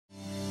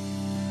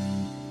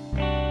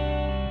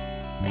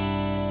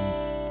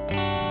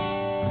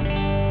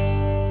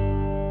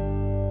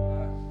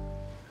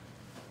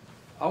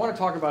want to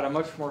talk about a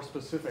much more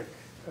specific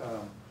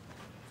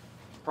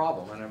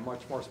problem and a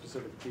much more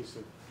specific piece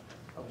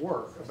of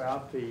work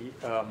about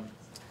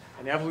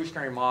an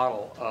evolutionary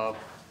model of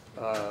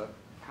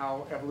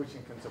how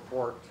evolution can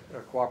support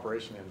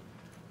cooperation in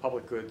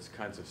public goods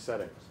kinds of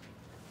settings.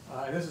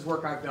 And this is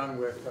work I've done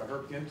with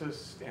Herb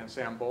Gintis and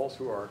Sam Bowles,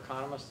 who are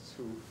economists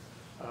who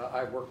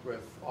I've worked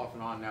with off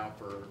and on now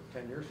for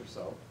 10 years or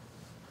so.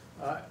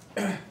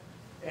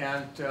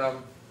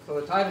 So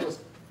the title is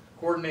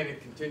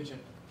Coordinated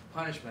Contingent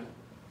Punishment.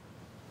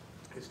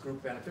 Is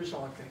group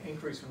beneficial and can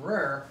increase when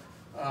rare?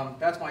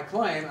 That's my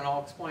claim, and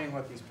I'll explain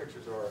what these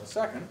pictures are in a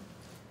second.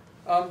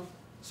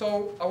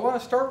 So I want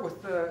to start with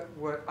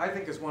what I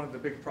think is one of the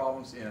big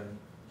problems in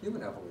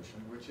human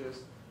evolution, which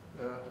is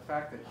the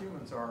fact that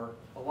humans are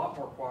a lot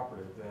more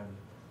cooperative than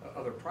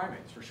other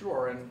primates, for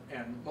sure,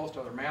 and most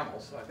other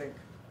mammals. I think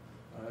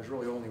there's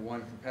really only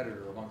one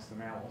competitor amongst the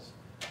mammals.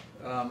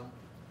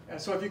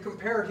 And so if you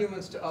compare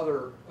humans to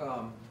other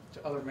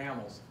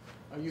mammals,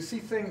 you see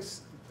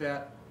things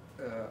that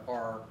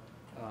are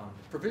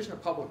provision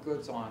of public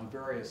goods on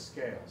various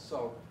scales.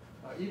 So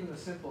even the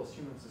simplest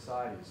human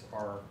societies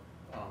are,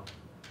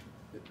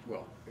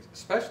 well,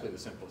 especially the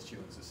simplest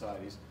human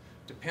societies,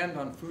 depend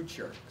on food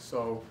sharing.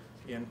 So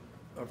in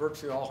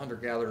virtually all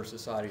hunter-gatherer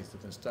societies that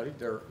have been studied,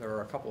 there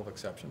are a couple of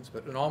exceptions,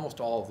 but in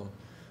almost all of them,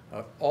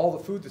 all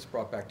the food that's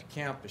brought back to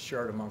camp is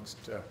shared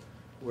amongst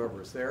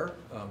whoever is there.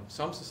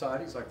 Some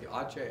societies, like the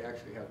Aceh,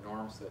 actually have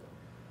norms that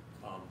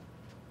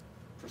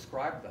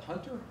prescribe the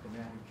hunter, the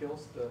man who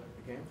kills the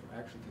game, from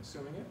actually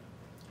consuming it.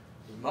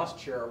 He must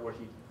share what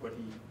he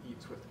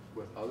eats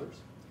with others.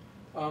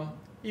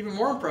 Even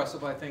more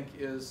impressive, I think,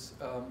 is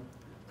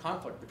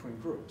conflict between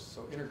groups.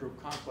 So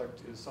intergroup conflict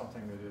is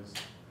something that is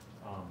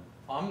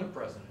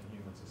omnipresent in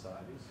human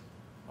societies.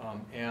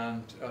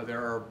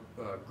 There are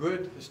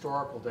good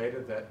historical data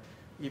that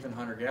even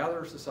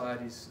hunter-gatherer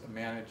societies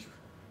manage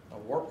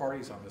war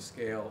parties on the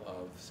scale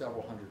of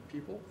several hundred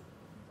people.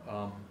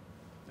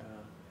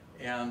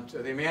 And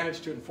they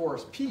manage to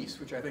enforce peace,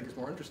 which I think is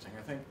more interesting.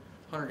 I think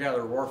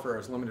hunter-gatherer warfare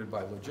is limited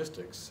by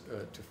logistics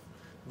to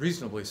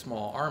reasonably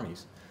small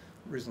armies,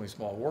 reasonably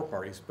small war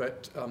parties.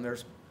 But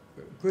there's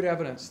good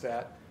evidence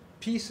that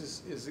peace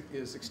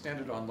is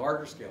extended on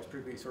larger scales,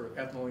 particularly sort of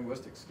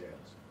ethno-linguistic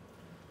scales.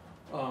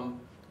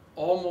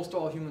 Almost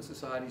all human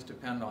societies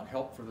depend on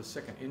help for the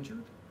sick and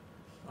injured.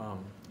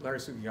 Larry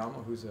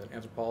Sugiyama, who's an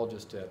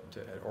anthropologist at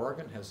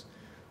Oregon, has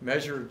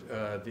measured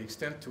the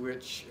extent to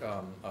which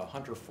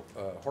hunter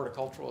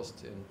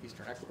horticulturalists in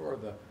eastern Ecuador,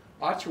 the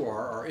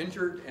Achuar, are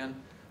injured, and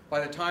by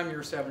the time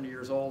you're 70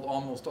 years old,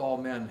 almost all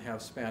men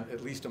have spent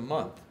at least a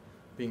month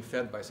being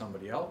fed by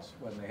somebody else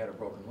when they had a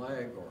broken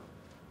leg or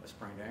a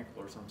sprained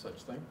ankle or some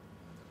such thing.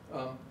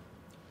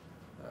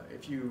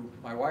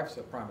 My wife's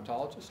a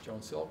primatologist,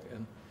 Joan Silk,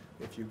 and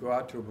if you go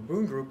out to a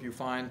baboon group, you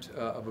find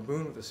a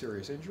baboon with a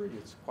serious injury.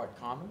 It's quite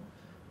common,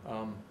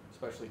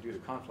 especially due to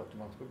conflict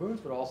amongst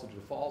baboons, but also due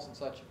to falls and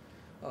such.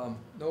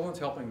 No one's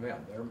helping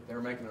them. They're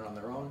making it on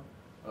their own.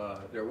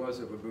 There was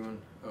a baboon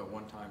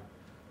one time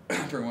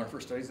during one of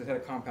our studies that had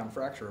a compound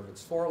fracture of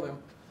its forelimb.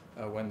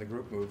 When the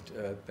group moved,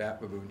 that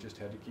baboon just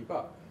had to keep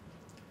up.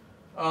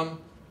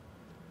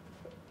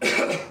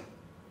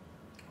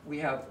 We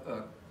have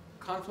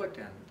conflict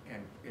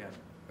and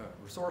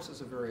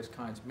resources of various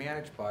kinds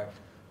managed by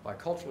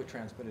culturally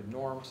transmitted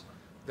norms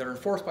that are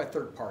enforced by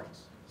third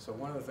parties. So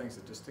one of the things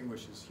that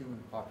distinguishes human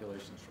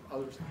populations from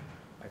others,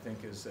 I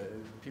think, is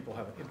people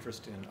have an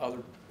interest in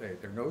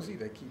they're nosy,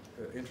 they keep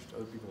interest in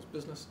other people's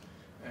business,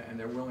 and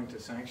they're willing to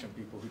sanction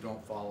people who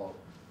don't follow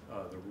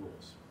the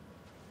rules.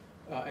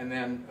 And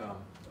then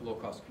low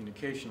cost of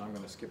communication, I'm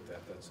going to skip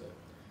that. That's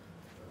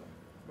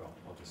well,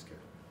 I'll just skip it.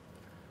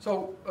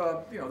 So,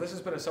 this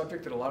has been a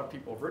subject that a lot of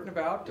people have written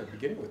about,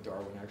 beginning with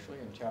Darwin, actually,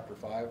 in Chapter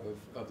 5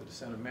 of The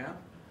Descent of Man.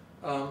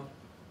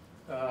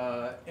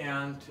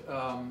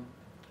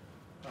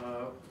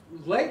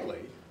 Lately,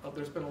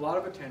 there's been a lot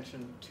of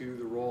attention to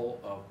the role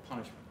of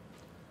punishment,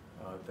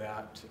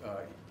 that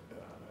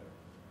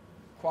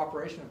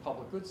cooperation in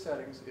public goods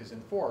settings is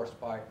enforced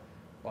by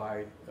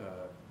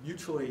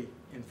mutually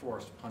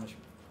enforced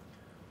punishment.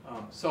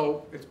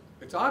 So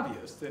it's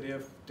obvious that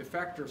if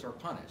defectors are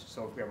punished,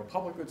 so if we have a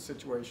public goods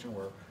situation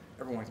where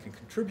everyone can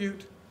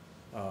contribute,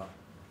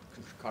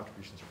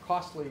 contributions are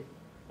costly,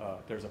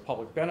 there's a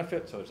public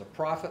benefit, so there's a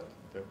profit,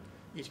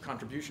 each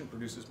contribution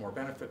produces more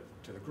benefit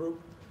to the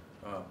group,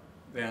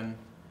 then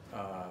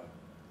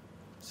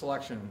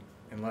selection,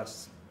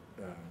 unless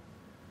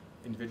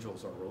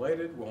individuals are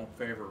related, won't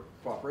favor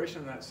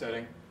cooperation in that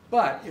setting.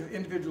 But if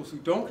individuals who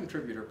don't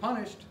contribute are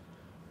punished,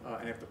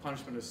 and if the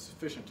punishment is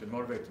sufficient to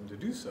motivate them to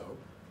do so,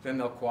 then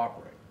they'll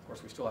cooperate. Of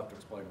course, we still have to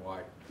explain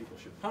why people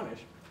should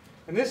punish.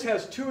 And this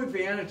has two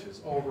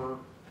advantages over,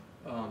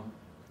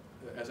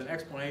 as an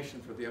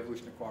explanation for the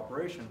evolution of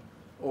cooperation,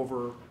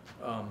 over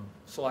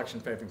selection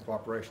favoring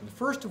cooperation. The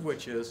first of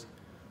which is,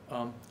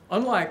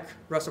 unlike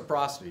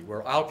reciprocity,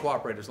 where I'll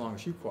cooperate as long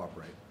as you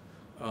cooperate,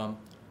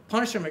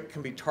 punishment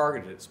can be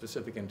targeted at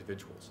specific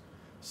individuals.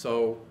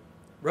 So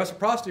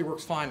reciprocity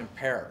works fine in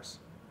pairs.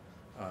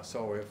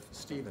 So if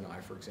Steve and I,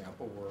 for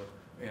example, were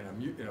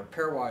in a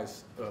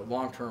pairwise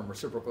long-term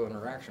reciprocal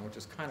interaction, which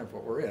is kind of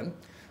what we're in,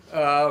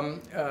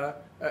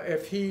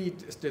 if he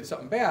did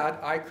something bad,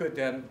 I could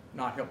then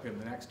not help him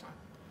the next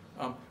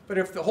time. But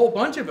if the whole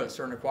bunch of us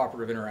are in a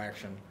cooperative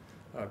interaction,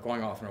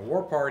 going off in a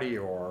war party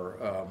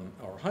or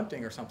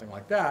hunting or something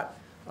like that,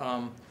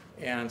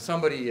 and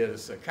somebody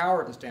is a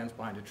coward and stands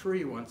behind a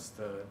tree once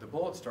the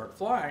bullets start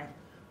flying,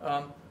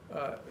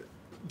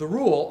 the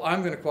rule,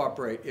 I'm going to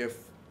cooperate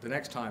if the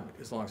next time,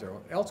 as long as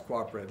everyone else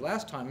cooperated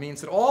last time,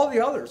 means that all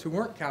the others who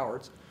weren't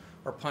cowards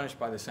are punished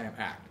by the same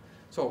act.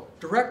 So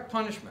direct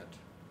punishment,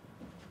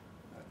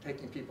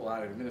 taking people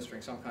out and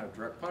administering some kind of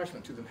direct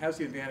punishment to them, has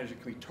the advantage it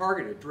can be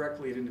targeted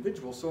directly at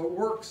individuals, so it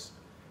works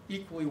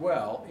equally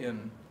well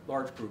in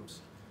large groups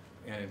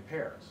and in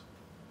pairs.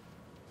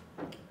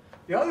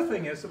 The other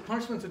thing is that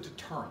punishment's a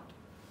deterrent.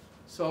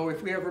 So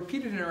if we have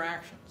repeated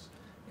interactions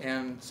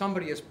and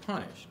somebody is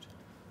punished,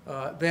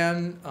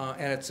 and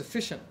it's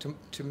sufficient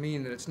to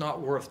mean that it's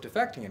not worth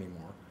defecting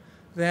anymore,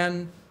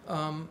 then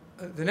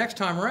the next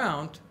time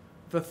around,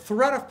 the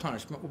threat of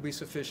punishment will be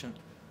sufficient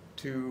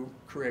to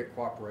create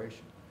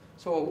cooperation.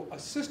 So a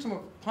system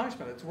of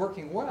punishment that's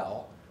working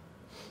well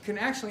can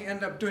actually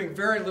end up doing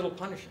very little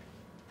punishing,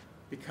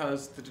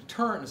 because the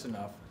deterrent is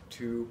enough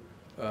to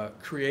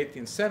create the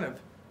incentive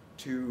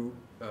to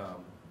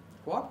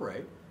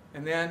cooperate,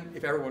 and then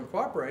if everyone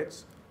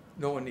cooperates,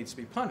 no one needs to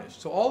be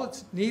punished. So all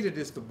that's needed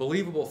is the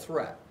believable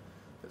threat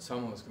that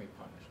someone is going to be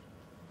punished.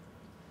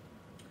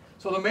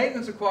 So the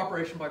maintenance of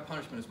cooperation by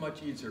punishment is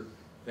much easier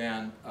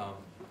than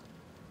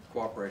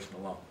cooperation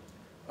alone.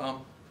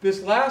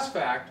 This last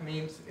fact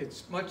means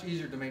it's much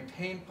easier to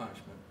maintain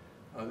punishment.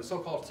 The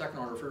so-called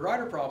second-order free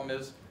rider problem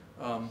is,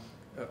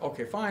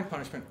 okay, fine,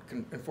 punishment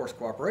can enforce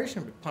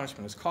cooperation, but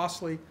punishment is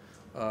costly.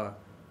 Why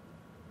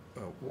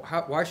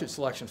should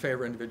selection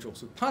favor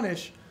individuals who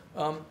punish?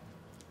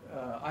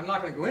 I'm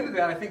not going to go into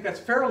that. I think that's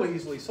fairly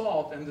easily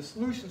solved, and the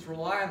solutions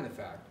rely on the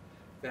fact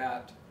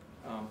that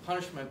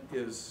punishment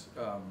is,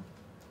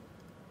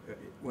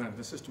 when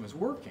the system is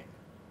working,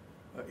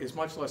 is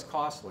much less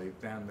costly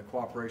than the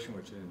cooperation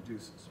which it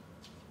induces.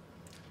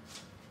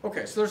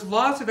 Okay, so there's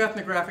lots of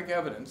ethnographic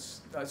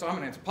evidence. So I'm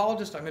an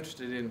anthropologist. I'm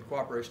interested in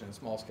cooperation in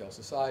small-scale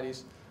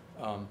societies.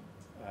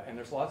 And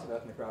there's lots of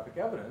ethnographic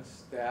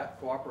evidence that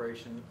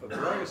cooperation of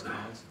various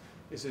kinds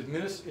is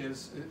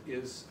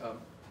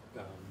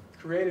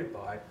created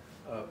by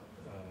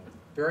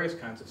various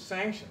kinds of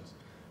sanctions.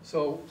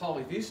 So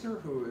Polly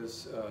Wiesner, who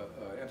is an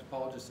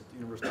anthropologist at the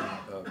University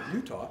of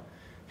Utah,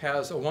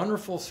 has a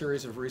wonderful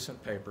series of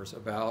recent papers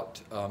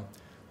about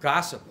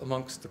gossip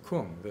amongst the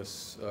Kung,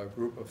 this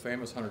group of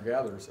famous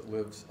hunter-gatherers that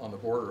lives on the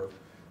border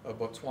of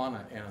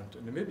Botswana and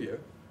Namibia.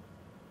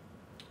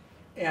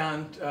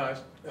 And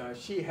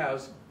she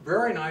has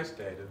very nice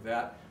data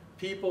that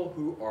people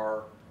who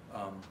are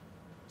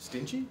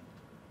stingy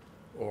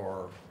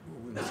or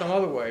in some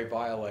other way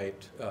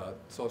violate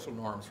social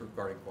norms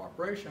regarding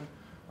cooperation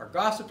are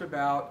gossiped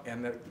about,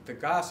 and that the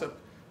gossip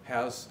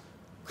has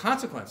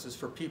consequences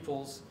for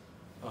people's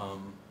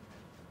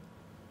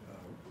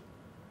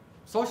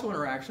social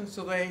interactions,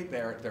 so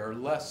they're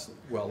less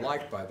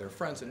well-liked by their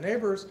friends and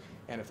neighbors,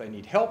 and if they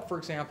need help, for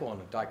example, in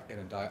a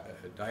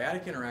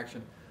dyadic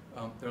interaction,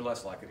 they're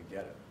less likely to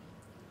get it.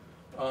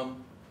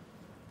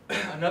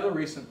 Another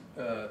recent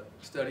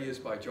study is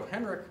by Joe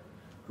Henrich,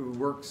 who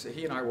works,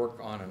 he and I work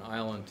on an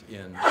island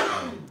in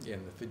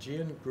the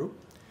Fijian group,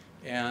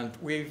 and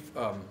we've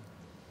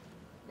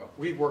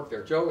worked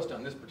there. Joe has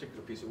done this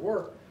particular piece of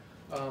work,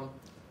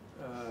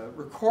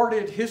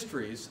 recorded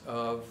histories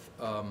of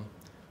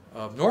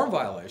norm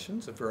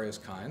violations of various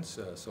kinds.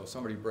 So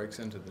somebody breaks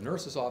into the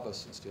nurse's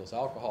office and steals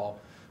alcohol.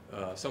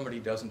 Somebody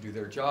doesn't do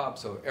their job,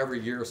 so every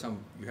year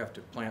you have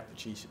to plant the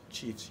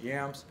chief's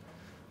yams.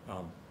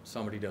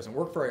 Somebody doesn't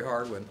work very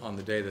hard on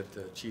the day that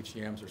the chief's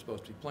yams are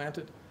supposed to be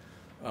planted.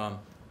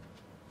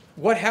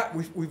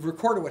 We've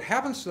recorded what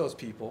happens to those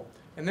people,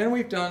 and then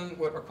we've done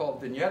what are called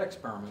vignette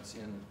experiments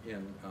in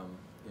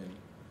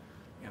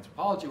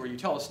anthropology, where you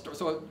tell a story.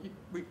 So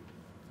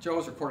Joe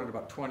has recorded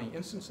about 20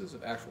 instances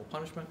of actual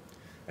punishment,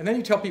 and then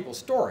you tell people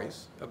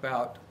stories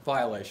about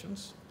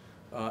violations,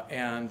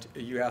 and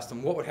you ask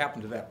them what would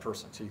happen to that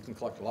person. So you can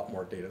collect a lot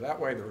more data that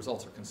way. The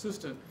results are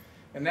consistent,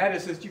 and that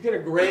is that you get a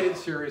graded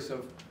series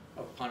of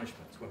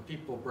punishments. When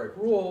people break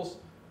rules,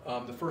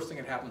 the first thing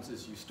that happens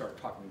is you start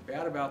talking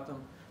bad about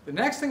them. The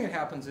next thing that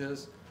happens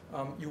is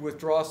you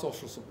withdraw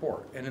social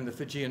support. And in the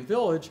Fijian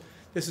village,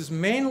 this is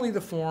mainly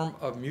the form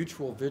of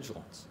mutual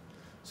vigilance.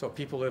 So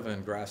people live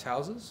in grass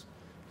houses,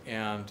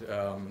 and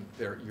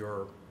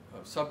you're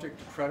subject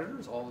to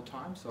predators all the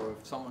time. So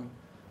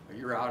if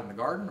you're out in the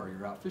garden or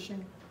you're out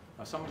fishing,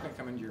 someone can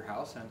come into your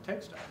house and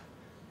take stuff.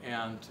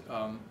 And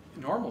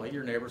normally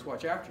your neighbors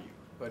watch after you.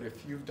 But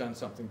if you've done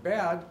something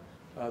bad,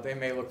 they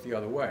may look the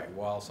other way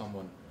while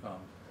someone,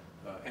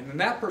 and then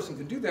that person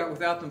can do that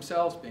without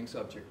themselves being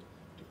subject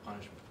to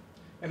punishment.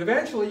 And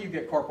eventually you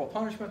get corporal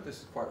punishment. This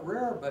is quite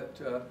rare, but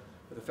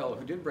the fellow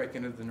who did break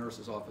into the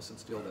nurse's office and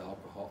steal the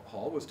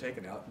alcohol was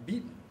taken out and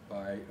beaten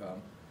by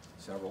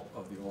several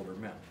of the older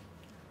men.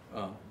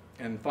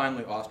 And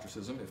finally,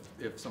 ostracism.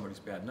 If somebody's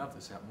bad enough,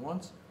 this happened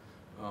once,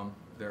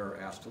 they're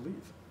asked to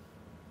leave.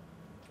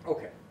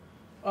 Okay.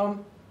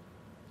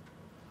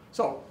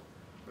 So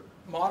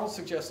models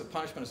suggest that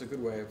punishment is a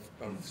good way of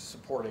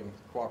supporting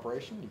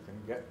cooperation. You can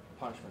get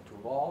punishment to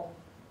evolve,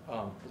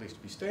 at least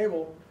to be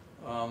stable,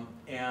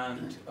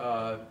 and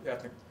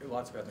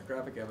lots of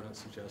ethnographic evidence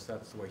suggests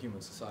that's the way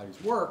human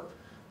societies work.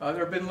 There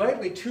have been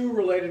lately two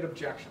related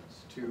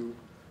objections to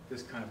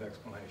this kind of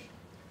explanation.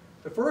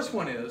 The first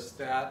one is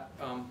that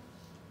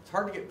it's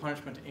hard to get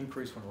punishment to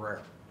increase when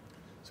rare.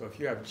 So if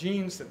you have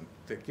genes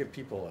that give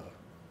people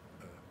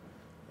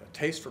a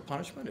taste for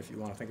punishment, if you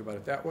want to think about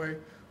it that way,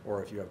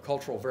 or if you have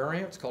cultural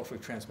variants,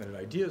 culturally transmitted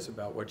ideas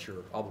about what your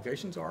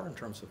obligations are in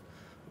terms of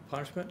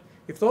punishment,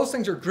 if those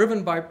things are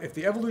driven by, if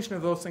the evolution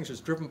of those things is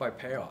driven by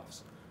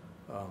payoffs,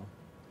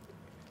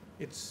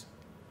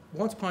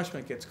 once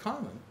punishment gets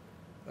common,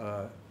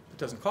 it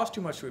doesn't cost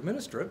too much to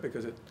administer it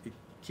because it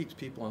keeps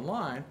people in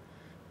line,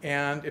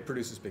 and it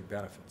produces big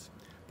benefits.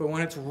 But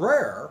when it's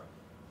rare,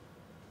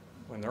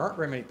 when there aren't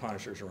very many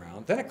punishers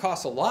around, then it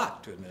costs a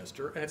lot to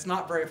administer, and it's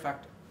not very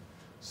effective.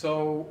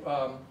 So,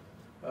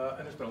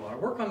 and there's been a lot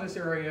of work on this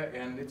area,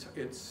 and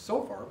it's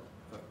so far,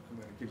 I'm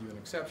going to give you an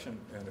exception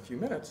in a few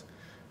minutes,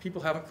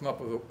 people haven't come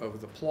up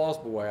with a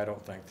plausible way, I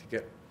don't think, to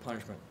get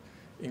punishment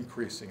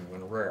increasing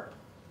when rare.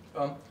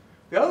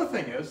 The other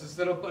thing is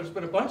that there's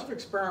been a bunch of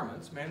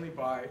experiments, mainly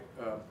by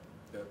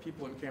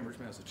people in Cambridge,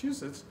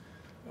 Massachusetts,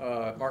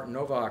 Martin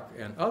Novak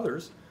and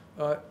others,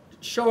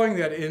 showing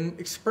that in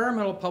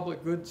experimental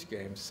public goods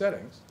game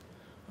settings,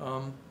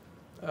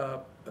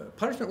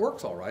 punishment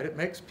works all right. It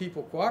makes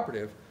people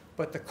cooperative,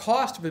 but the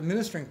cost of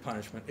administering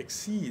punishment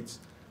exceeds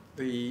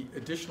the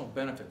additional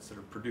benefits that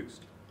are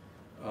produced.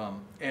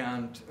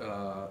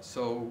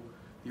 So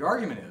the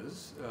argument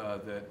is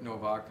that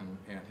Novak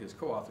and his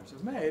co-authors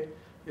have made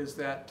is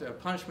that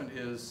punishment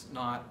is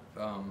not,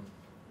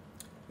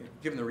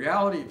 given the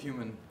reality of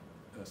human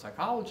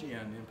psychology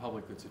and in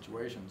public good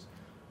situations,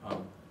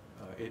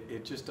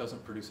 it just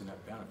doesn't produce a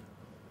net benefit.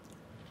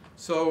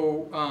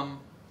 So,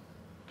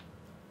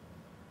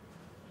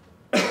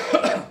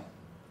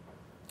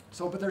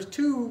 but there's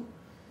two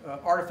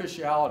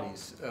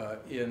artificialities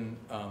in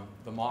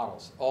the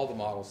models, all the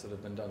models that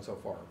have been done so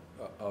far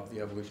of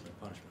the evolution of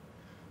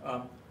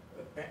punishment.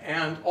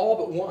 And all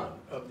but one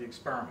of the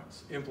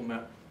experiments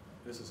implement,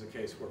 this is a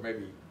case where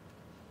maybe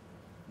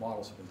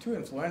models have been too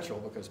influential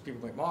because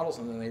people make models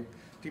and then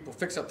people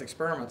fix up the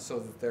experiments so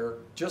that they're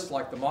just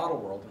like the model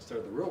world instead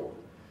of the real world.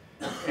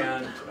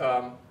 And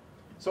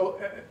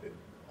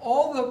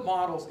all the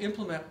models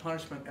implement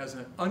punishment as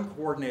an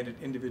uncoordinated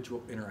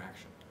individual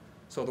interaction.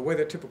 So the way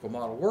that typical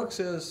model works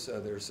is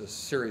there's a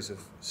series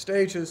of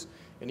stages.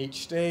 In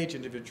each stage,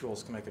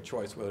 individuals can make a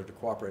choice whether to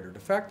cooperate or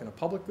defect in a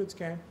public goods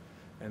game.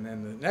 And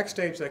then the next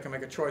stage, they can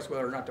make a choice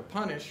whether or not to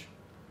punish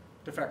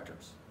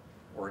defectors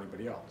or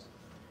anybody else.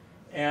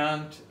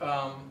 And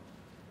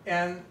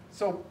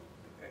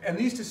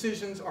these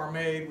decisions are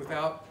made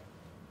without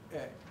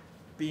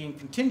being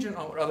contingent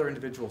on what other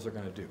individuals are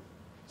going to do.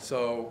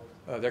 So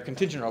they're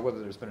contingent on whether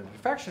there's been a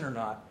defection or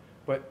not,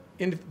 but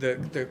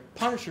the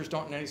punishers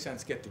don't in any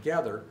sense get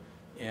together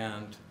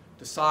and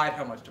decide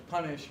how much to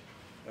punish,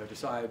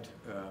 decide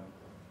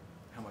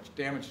how much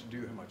damage to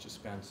do, how much to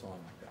spend, so on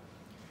like that.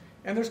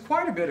 And there's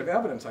quite a bit of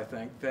evidence, I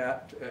think,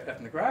 that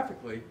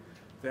ethnographically,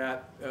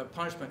 that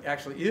punishment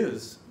actually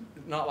is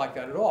not like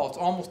that at all. It's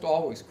almost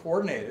always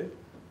coordinated.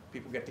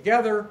 People get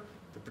together,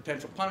 the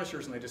potential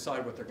punishers, and they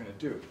decide what they're going to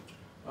do.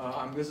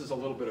 This is a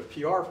little bit of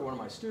PR for one of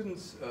my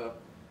students.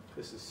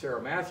 This is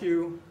Sarah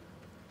Matthew,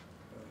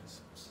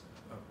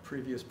 a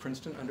previous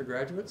Princeton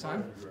undergraduate.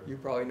 Simon, you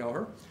probably know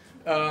her.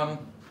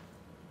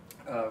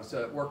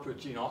 Worked with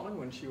Jean Altman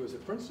when she was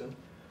at Princeton.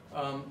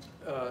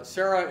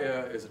 Sarah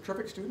is a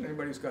terrific student.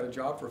 Anybody who's got a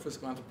job for a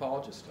physical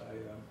anthropologist,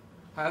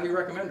 I highly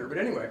recommend her. But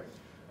anyway,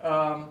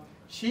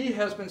 she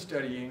has been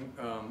studying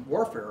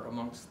warfare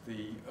amongst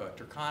the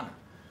Turkana.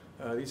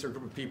 These are a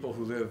group of people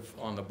who live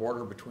on the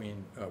border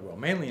between, well,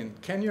 mainly in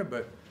Kenya,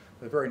 but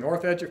the very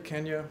north edge of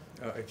Kenya.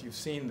 If you've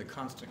seen The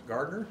Constant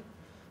Gardener,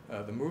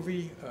 the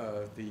movie,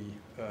 the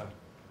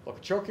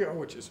Lokachokio,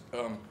 which is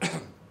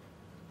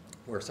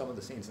where some of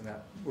the scenes in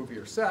that movie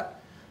are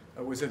set,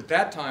 was at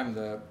that time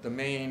the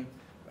main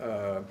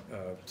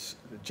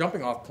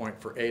jumping off point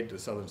for aid to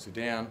southern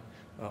Sudan.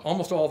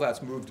 Almost all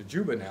that's moved to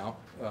Juba now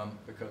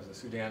because the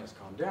Sudan has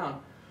calmed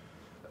down.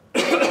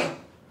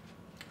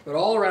 But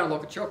all around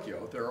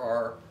Lokachokio, there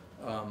are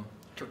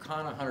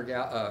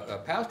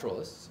Turkana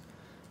pastoralists.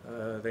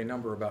 They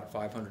number about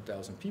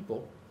 500,000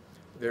 people.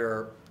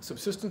 They're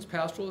subsistence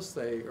pastoralists.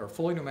 They are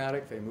fully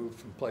nomadic. They move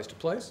from place to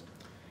place.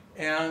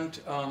 And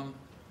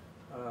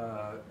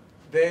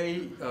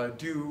they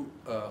do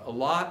a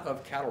lot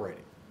of cattle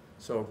raiding.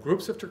 So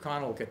groups of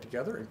Turkana will get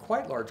together in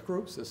quite large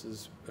groups. This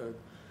is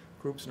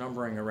groups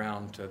numbering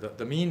around,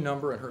 the mean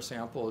number in her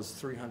sample is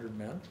 300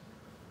 men.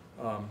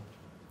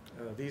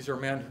 These are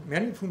men,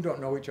 many of whom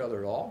don't know each other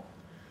at all.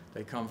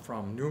 They come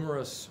from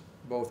numerous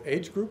both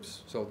age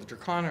groups. So the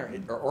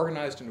Turkana are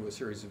organized into a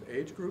series of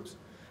age groups,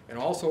 and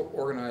also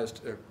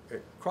organized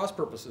cross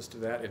purposes to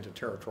that into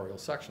territorial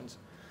sections.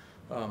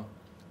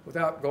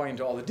 Without going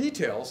into all the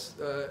details,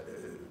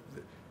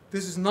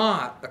 this is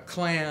not a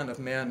clan of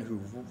men who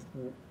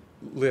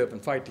live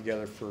and fight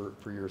together for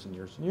years and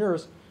years and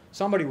years.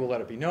 Somebody will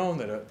let it be known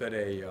that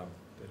a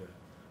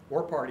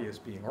war party is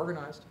being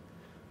organized.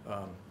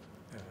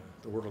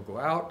 The word will go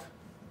out,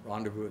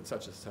 rendezvous at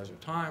such and such a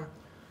time,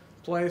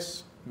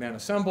 place, men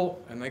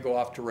assemble, and they go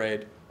off to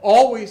raid,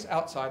 always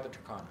outside the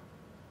Turkana.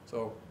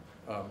 So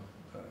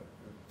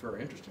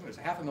very interesting. There's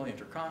 500,000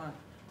 Turkana,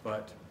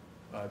 but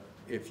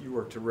if you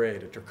were to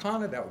raid a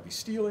Turkana, that would be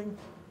stealing,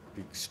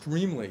 be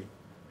extremely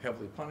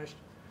heavily punished.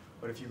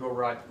 But if you go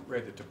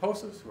raid the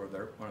Toposas, who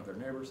are one of their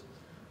neighbors,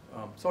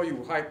 so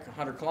you hike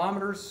 100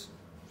 kilometers,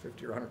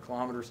 50 or 100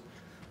 kilometers,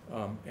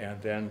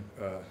 and then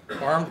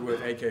armed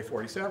with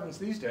AK-47s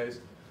these days,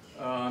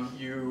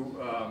 you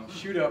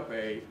shoot up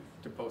a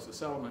Toposa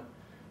settlement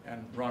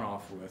and run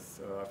off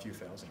with a few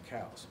thousand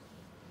cows.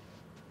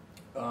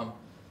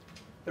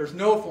 There's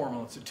no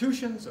formal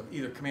institutions of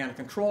either command and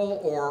control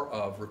or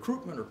of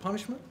recruitment or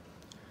punishment.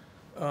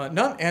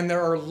 None, and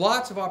there are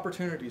lots of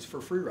opportunities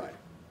for free riding.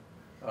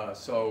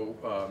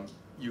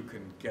 You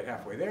can get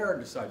halfway there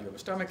and decide you have a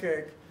stomach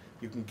ache.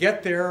 You can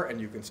get there and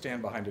you can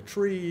stand behind a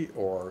tree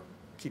or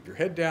keep your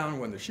head down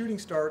when the shooting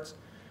starts.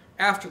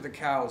 After the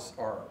cows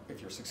are,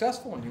 if you're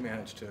successful and you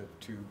manage to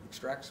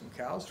extract some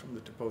cows from the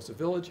Toposa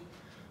village,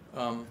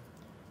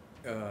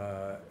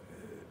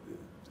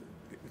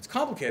 it's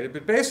complicated,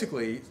 but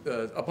basically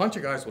a bunch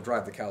of guys will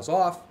drive the cows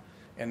off,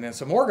 and then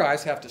some more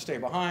guys have to stay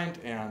behind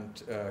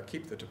and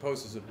keep the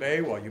Toposas at bay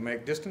while you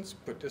make distance,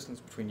 put distance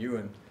between you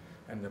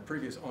and the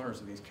previous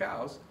owners of these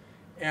cows.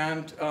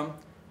 And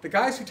the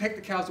guys who take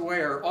the cows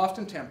away are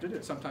often tempted,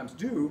 and sometimes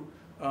do,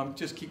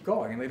 just keep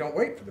going, and they don't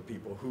wait for the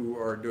people who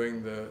are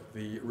doing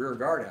the rear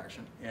guard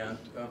action. And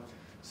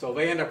so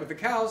they end up with the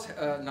cows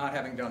not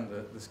having done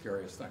the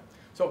scariest thing.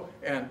 So,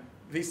 and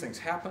these things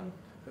happen.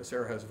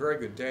 Sarah has very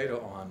good data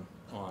on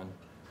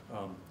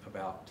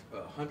about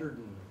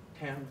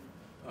 110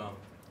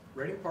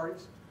 raiding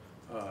parties.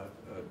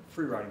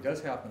 Free riding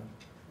does happen,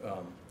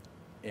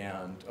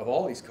 and of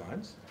all these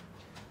kinds,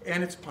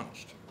 and it's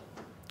punished.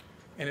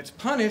 And it's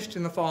punished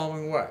in the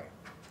following way.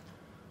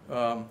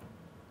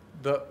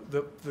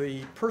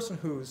 The person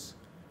who's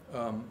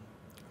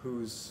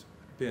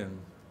been,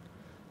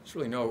 there's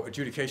really no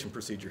adjudication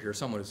procedure here.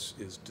 Someone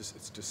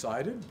it's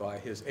decided by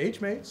his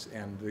age mates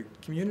and the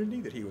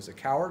community that he was a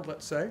coward,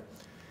 let's say.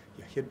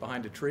 He hid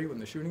behind a tree when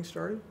the shooting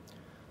started.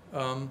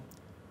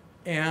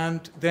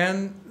 And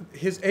then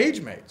his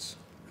age mates,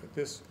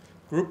 this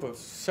group of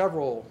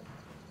several,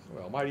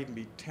 well, might even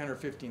be 10 or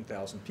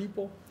 15,000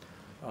 people,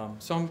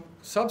 some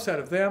subset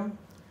of them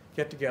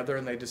get together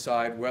and they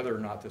decide whether or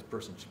not this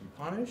person should be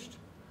punished.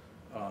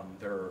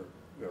 There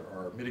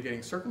are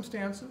mitigating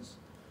circumstances.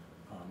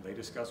 They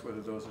discuss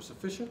whether those are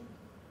sufficient.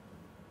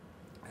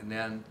 And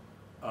then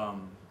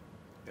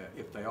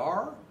if they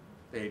are,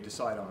 they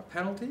decide on a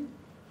penalty.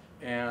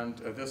 And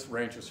this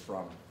ranges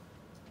from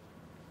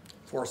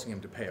forcing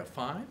him to pay a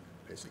fine.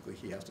 Basically,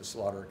 he has to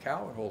slaughter a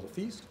cow and hold a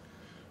feast,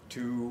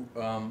 to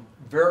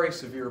very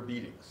severe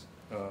beatings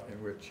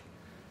in which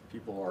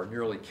people are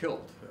nearly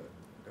killed.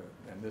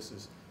 And this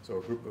is, so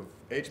a group of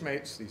age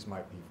mates, these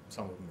might be,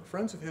 some of them are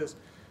friends of his,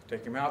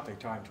 take him out, they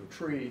tie him to a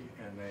tree,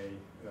 and they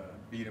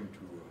beat him to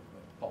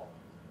a pulp.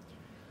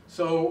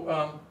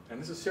 So,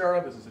 and this is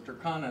Sarah, this is a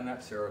Turkana, and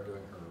that's Sarah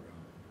doing her,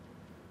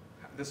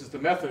 this is the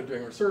method of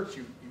doing research.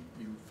 You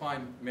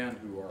find men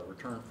who are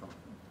returned from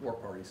war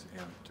parties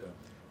and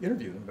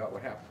interview them about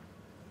what happened.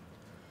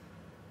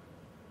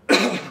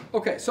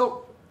 Okay,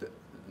 so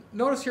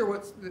notice here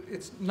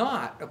it's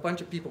not a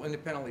bunch of people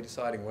independently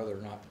deciding whether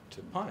or not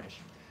to punish.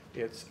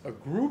 It's a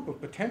group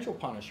of potential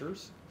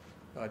punishers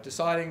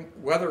deciding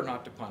whether or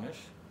not to punish,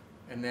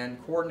 and then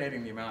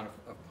coordinating the amount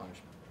of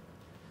punishment.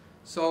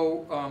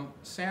 So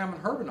Sam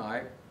and Herb and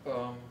I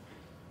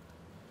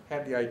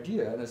had the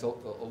idea, and it's a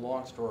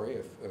long story.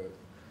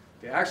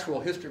 The actual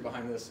history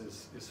behind this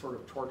is sort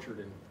of tortured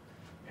and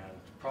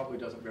probably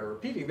doesn't bear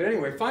repeating. But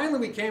anyway, finally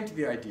we came to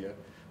the idea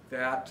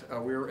that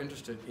we were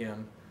interested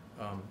in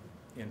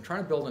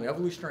trying to build an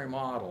evolutionary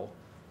model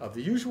of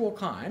the usual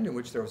kind, in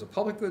which there was a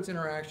public goods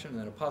interaction and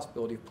then a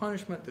possibility of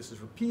punishment. This is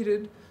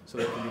repeated, so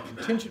there can be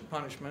contingent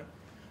punishment.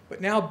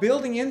 But now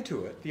building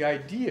into it the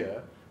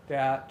idea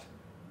that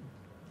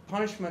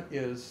punishment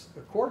is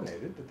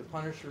coordinated, that the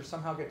punishers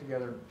somehow get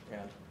together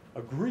and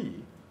agree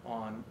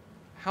on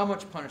how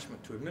much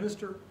punishment to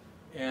administer,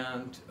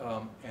 and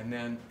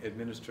then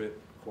administer it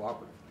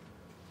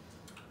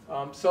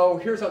cooperatively. So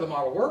here's how the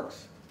model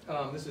works.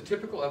 This is a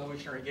typical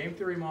evolutionary game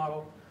theory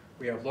model.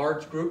 We have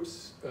large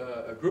groups,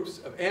 groups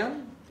of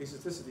n. This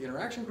is the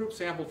interaction group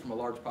sampled from a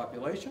large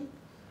population.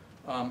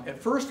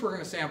 At first, we're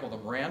going to sample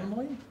them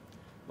randomly.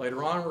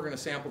 Later on, we're going to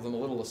sample them a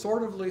little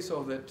assortively,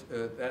 so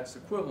that that's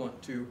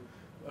equivalent to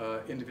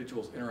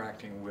individuals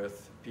interacting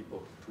with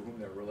people to whom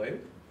they're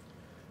related.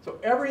 So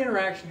every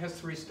interaction has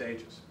 3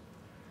 stages.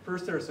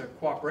 First, there's a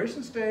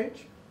cooperation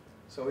stage.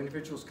 So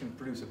individuals can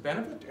produce a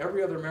benefit to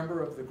every other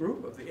member of the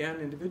group, of the n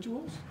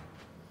individuals.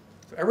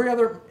 So every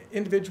other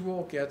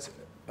individual gets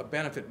a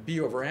benefit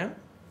B over n.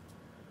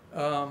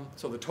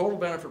 So the total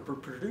benefit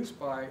produced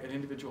by an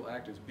individual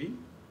act is B,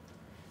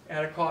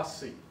 and it costs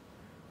C.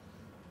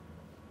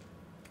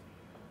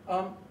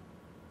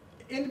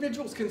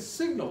 Individuals can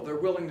signal their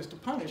willingness to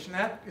punish, and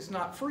that is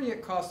not free.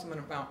 It costs them an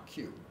amount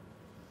Q.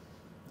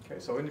 Okay,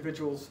 so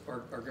individuals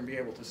are going to be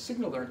able to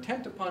signal their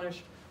intent to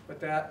punish,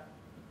 but that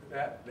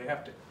they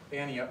have to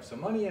ante up some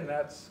money, and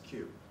that's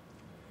Q.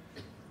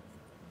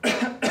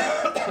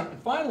 And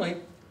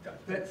finally, Can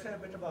you say a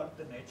bit about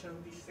the nature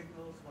of these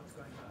signals? What's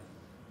going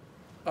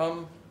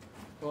on?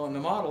 Well, in the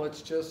model,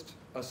 it's just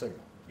a signal.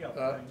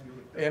 Yeah,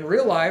 In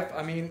real life,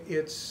 I mean,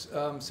 it's,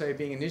 say,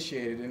 being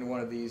initiated in one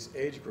of these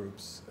age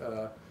groups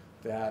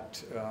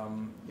that,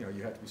 you know,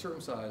 you have to be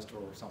circumcised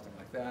or something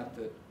like that.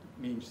 That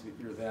means that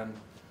you're then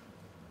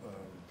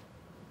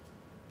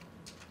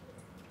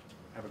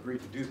have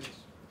agreed to do this.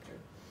 Okay.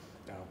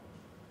 Now,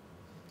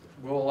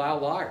 we'll allow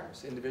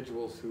liars,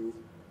 individuals who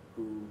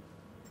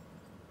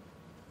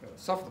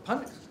suffer the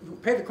punishment, who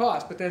pay the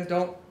cost, but then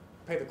don't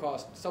pay the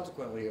cost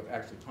subsequently of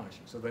actually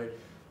punishing. So they'll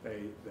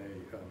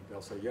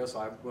say, yes,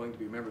 I'm willing to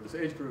be a member of this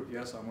age group.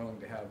 Yes, I'm willing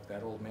to have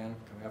that old man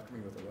come after me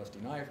with a rusty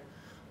knife.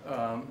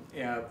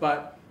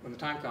 But when the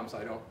time comes,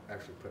 I don't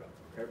actually put up.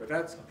 Okay, but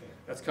that's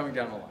coming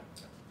down the line.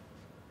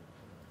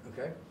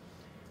 Okay,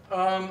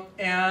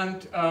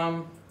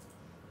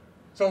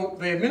 so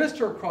they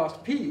administer a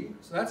cost P.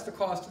 So that's the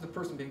cost to the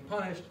person being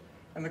punished,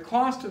 and the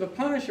cost to the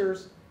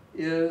punishers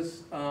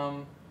is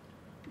going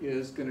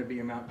to be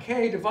amount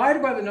K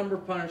divided by the number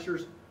of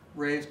punishers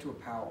raised to a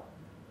power.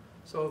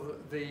 So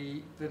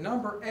the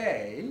number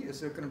A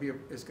is going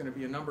to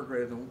be a number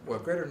greater than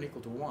greater than or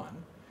equal to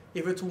 1.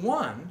 If it's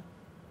 1,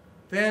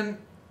 then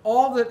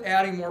all that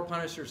adding more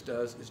punishers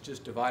does is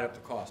just divide up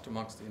the cost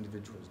amongst the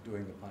individuals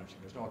doing the punishing.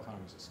 There's no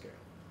economies of scale.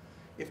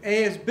 If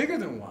A is bigger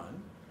than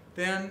 1,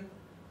 then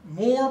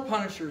more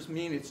punishers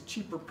mean it's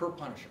cheaper per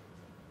punisher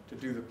to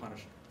do the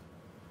punishing.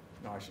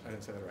 No, I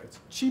didn't say that right. It's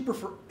cheaper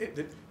for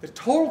the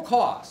total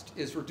cost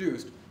is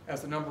reduced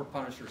as the number of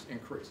punishers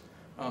increase.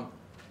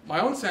 My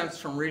own sense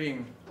from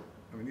reading,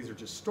 I mean, these are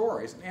just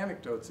stories and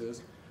anecdotes,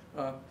 is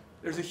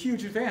there's a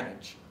huge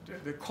advantage.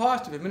 The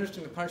cost of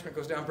administering the punishment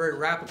goes down very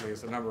rapidly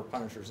as the number of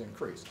punishers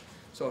increase.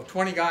 So if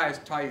 20 guys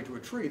tie you to a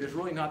tree, there's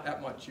really not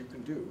that much you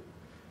can do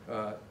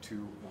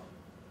to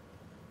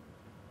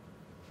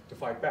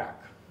fight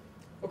back.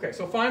 Okay,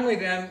 so finally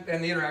then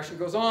the interaction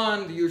goes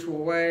on the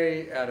usual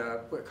way at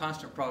a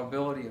constant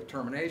probability of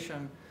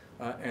termination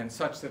and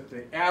such that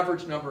the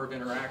average number of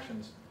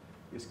interactions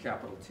is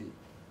capital T.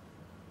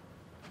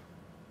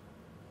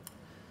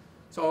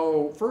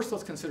 So first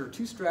let's consider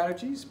two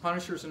strategies,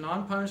 punishers and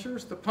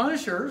non-punishers. The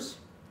punishers,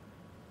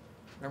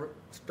 remember,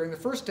 during the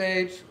first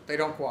stage, they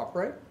don't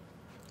cooperate.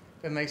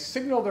 Then they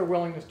signal their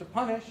willingness to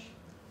punish,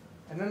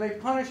 and then they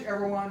punish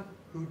everyone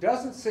who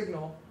doesn't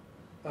signal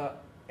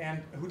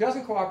and who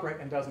doesn't cooperate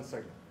and doesn't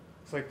signal.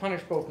 So they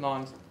punish both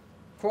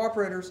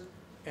non-cooperators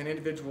and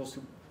individuals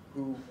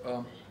who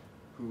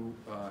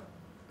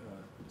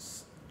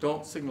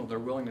don't signal their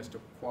willingness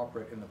to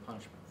cooperate in the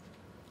punishment.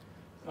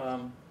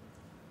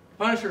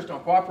 Punishers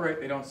don't cooperate,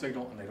 they don't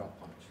signal, and they don't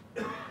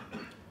punish.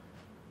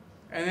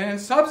 And then in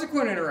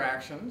subsequent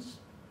interactions,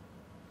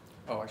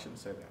 oh, I shouldn't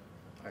say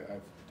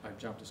that. I've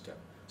jumped a step.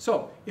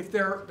 So if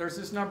there's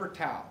this number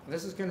tau, and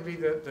this is going to be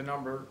the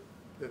number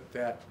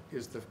that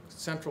is the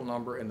central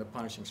number in the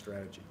punishing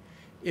strategy.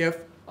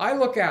 If I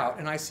look out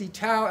and I see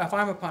tau, if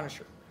I'm a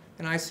punisher,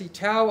 and I see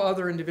tau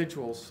other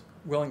individuals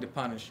willing to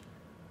punish,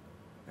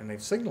 and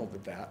they've signaled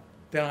that,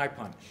 then I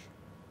punish.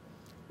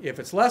 If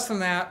it's less than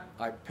that,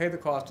 I pay the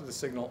cost of the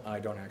signal and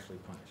I don't actually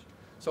punish.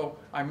 So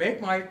I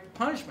make my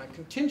punishment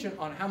contingent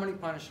on how many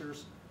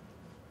punishers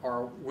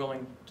are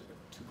willing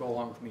to go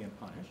along with me and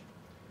punish.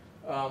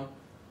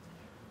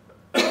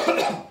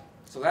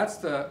 So that's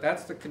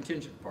the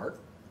contingent part.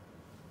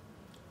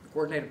 The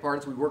coordinated part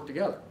is we work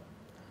together.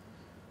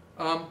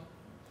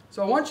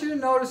 So I want you to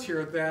notice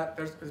here that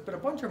there's been a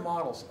bunch of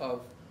models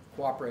of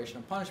cooperation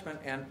and punishment,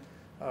 and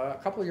a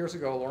couple of years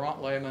ago,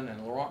 Laurent Lehman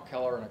and Laurent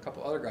Keller and a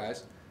couple other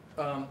guys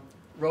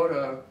wrote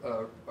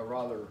a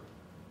rather,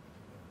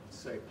 let's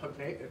say,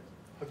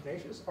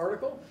 pugnacious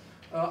article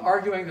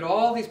arguing that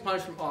all these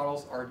punishment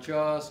models are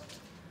just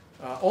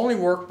only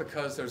work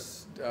because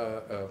there's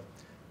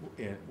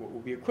what will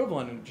be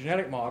equivalent in a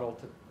genetic model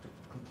to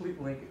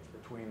complete linkage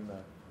between the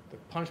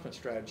punishment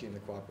strategy and the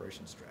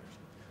cooperation strategy.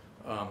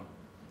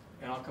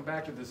 And I'll come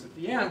back to this at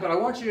the end, but I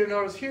want you to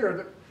notice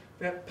here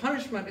that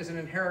punishment is an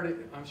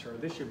inherited, I'm sorry,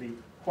 this should be,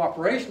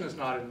 cooperation is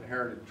not an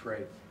inherited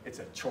trait, it's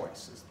a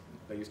choice, as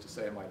they used to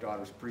say in my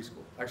daughter's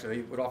preschool. Actually,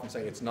 they would often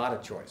say it's not a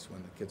choice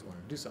when the kids want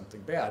to do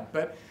something bad.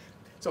 But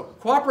so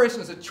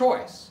cooperation is a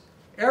choice.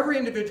 Every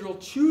individual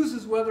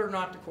chooses whether or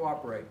not to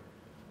cooperate,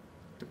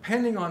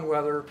 depending on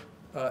whether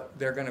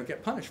they're going to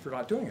get punished for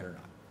not doing it or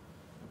not.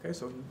 Okay,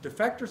 so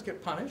defectors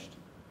get punished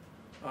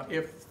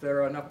if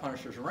there are enough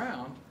punishers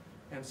around,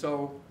 and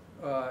so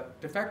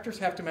defectors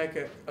have to make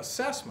an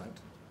assessment.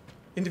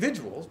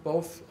 Individuals,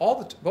 both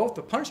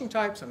the punishing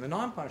types and the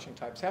non-punishing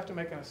types, have to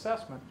make an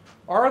assessment.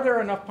 Are there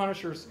enough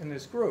punishers in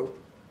this group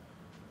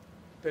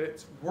that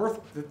it's worth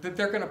that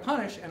they're going to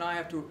punish, and I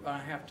have to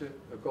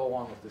go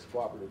along with this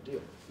cooperative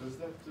deal. Does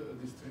that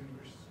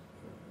distinguish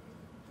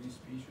these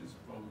species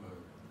from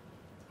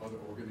other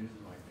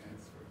organisms like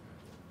ants,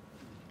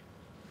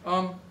 for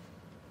example?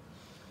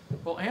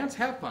 Well, ants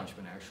have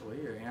punishment, actually.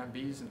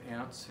 Bees and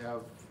ants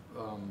have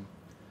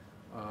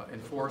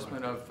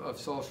enforcement of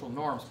social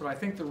norms, but I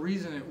think the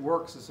reason it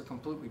works is a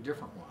completely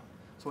different one.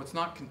 So it's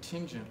not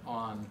contingent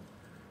on.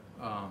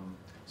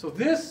 So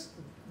this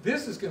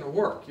is going to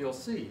work. You'll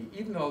see,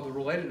 even though the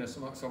relatedness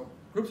among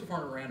groups are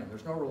formed at random.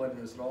 There's no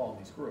relatedness at all in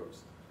these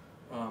groups.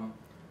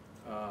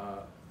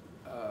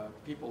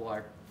 People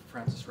like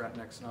Francis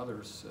Ratnick and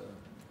others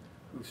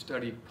who've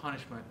studied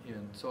punishment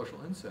in social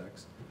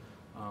insects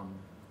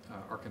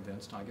are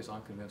convinced, and I guess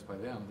I'm convinced by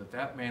them,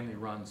 that mainly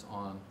runs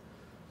on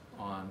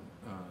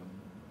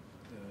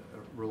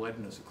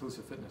relatedness,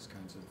 occlusive fitness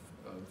kinds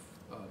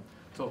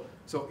of.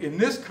 So in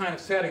this kind of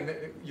setting,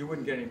 you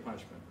wouldn't get any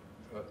punishment.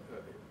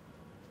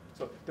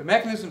 So the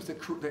mechanisms the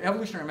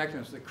evolutionary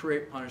mechanisms that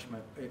create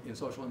punishment in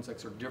social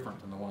insects are different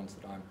than the ones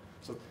that I'm.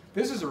 So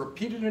this is a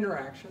repeated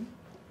interaction.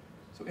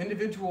 So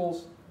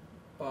individuals,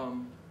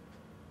 the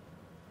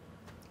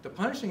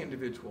punishing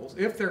individuals,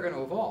 if they're going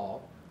to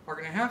evolve, are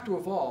going to have to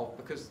evolve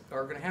because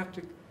they're going to have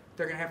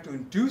to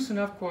induce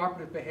enough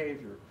cooperative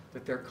behavior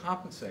that they're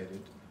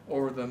compensated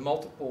over the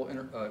multiple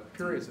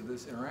periods of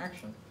this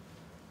interaction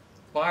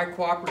by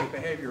cooperative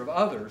behavior of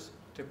others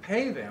to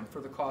pay them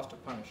for the cost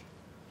of punishing.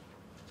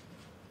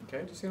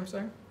 Okay, do you see what I'm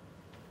saying?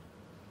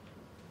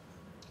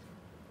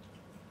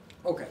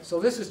 Okay, so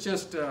this is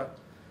just,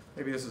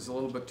 maybe this is a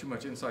little bit too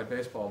much inside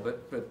baseball, but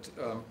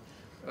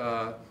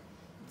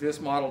this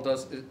model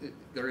does,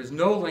 there is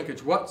no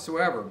linkage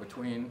whatsoever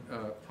between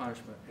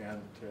punishment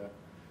and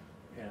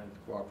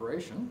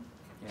cooperation,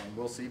 and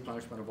we'll see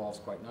punishment evolves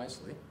quite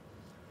nicely.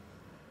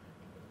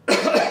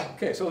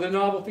 Okay, so the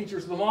novel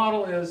features of the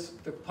model is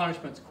the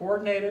punishment's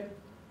coordinated,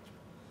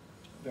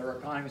 there are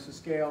economies of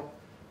scale,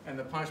 and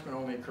the punishment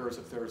only occurs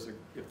if there's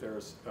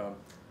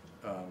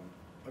a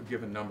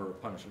given number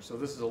of punishers. So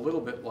this is a little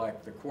bit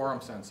like the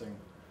quorum sensing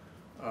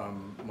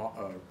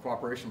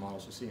cooperation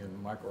models you see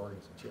in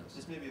microorganisms. Yes.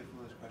 This may be a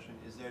foolish question.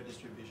 Is there a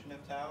distribution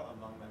of tau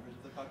among members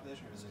of the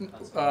population, or is it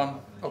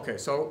constant? Okay,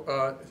 so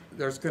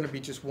there's going to be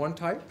just one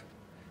type,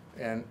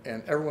 and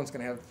everyone's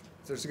going to have.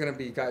 There's going to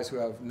be guys who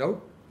have no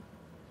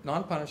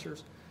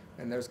non-punishers,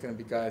 and there's going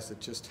to be guys that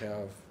just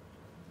have.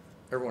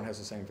 Everyone has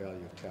the same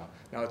value of tau.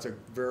 Now, it's a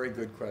very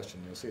good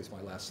question. You'll see it's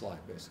my last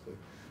slide, basically.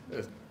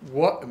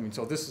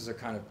 So this is a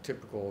kind of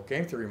typical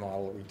game theory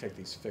model that we take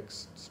these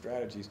fixed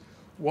strategies.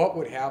 What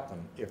would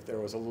happen if there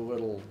was a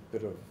little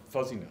bit of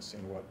fuzziness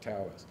in what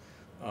tau is?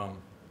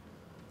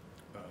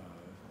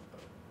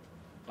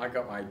 I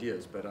got my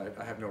ideas, but I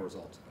have no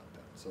results about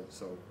that.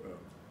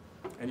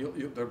 And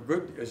they're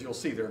good, as you'll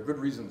see, there are good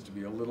reasons to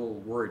be a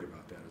little worried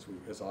about that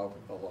as I'll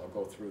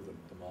go through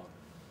the model.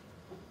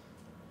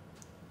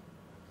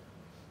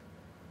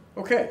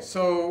 Okay,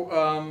 so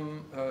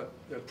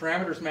the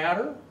parameters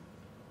matter.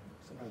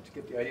 Sometimes to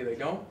get the idea they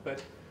don't,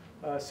 but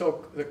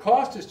so the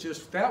cost is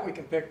just that we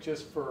can pick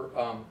just for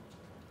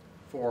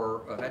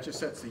that just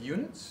sets the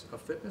units of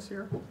fitness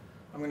here.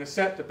 I'm going to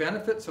set the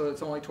benefit so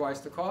it's only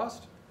twice the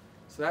cost.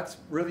 So that's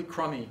really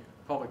crummy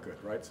public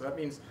good, right? So that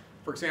means,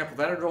 for example,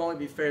 that would only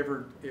be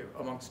favored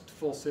amongst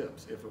full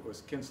SIBs if it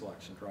was kin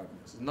selection driving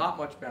this. Not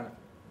much benefit.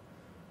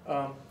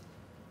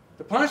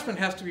 The punishment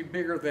has to be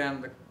bigger than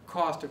the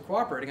cost of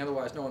cooperating,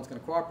 otherwise no one's going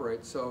to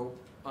cooperate. So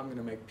I'm going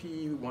to make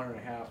P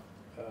 1.5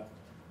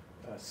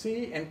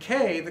 C, and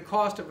K, the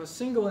cost of a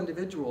single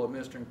individual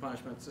administering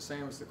punishment, is the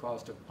same as the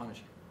cost of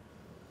punishing.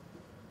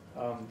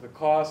 The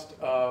cost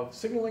of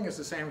signaling is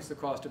the same as the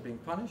cost of being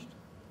punished.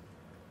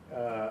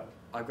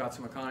 I've got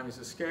some economies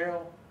of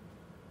scale.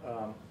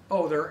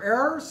 There are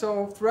errors.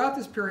 So throughout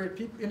this period,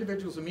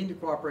 individuals who mean to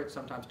cooperate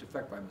sometimes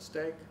defect by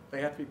mistake.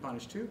 They have to be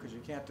punished too, because you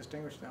can't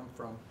distinguish them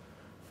from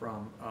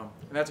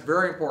and that's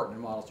very important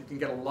in models. You can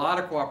get a lot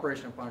of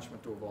cooperation and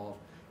punishment to evolve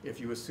if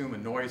you assume a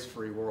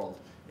noise-free world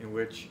in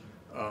which,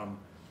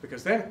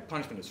 because then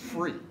punishment is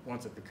free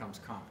once it becomes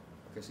common.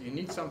 Okay, so you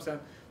need some set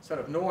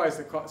of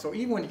noise so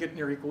even when you get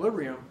near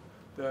equilibrium,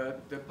 the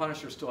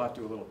punishers still have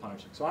to do a little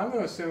punishing. So I'm going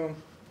to assume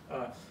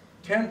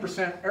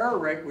 10% error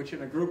rate, which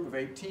in a group of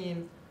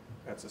 18,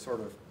 that's a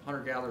sort of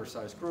hunter-gatherer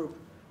sized group,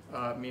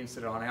 means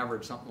that on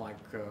average something like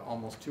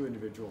almost 2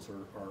 individuals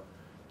are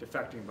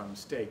defecting by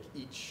mistake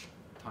each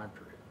time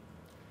period.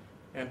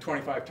 And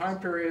 25 time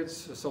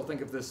periods, so think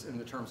of this in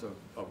the terms of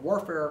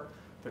warfare.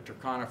 The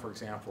Turkana, for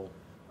example,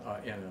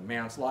 in a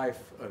man's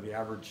life, the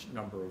average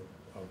number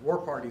of war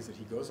parties that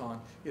he goes on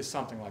is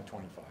something like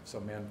 25. So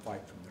men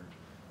fight from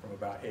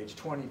about age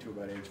 20 to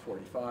about age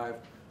 45.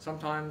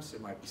 Sometimes it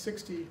might be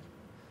 60.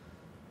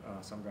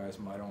 Some guys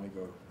might only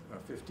go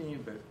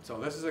 15. But so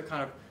this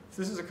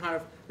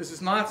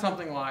is not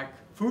something like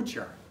food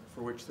sharing,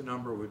 for which the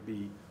number would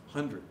be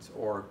hundreds,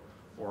 or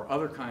or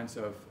other kinds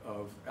of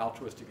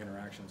altruistic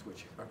interactions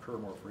which occur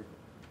more frequently.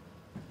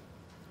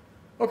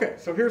 Okay,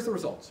 so here's the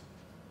results.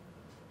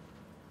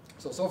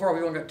 So far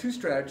we've only got two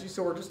strategies,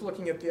 so we're just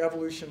looking at the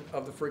evolution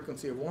of the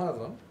frequency of one of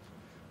them.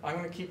 I'm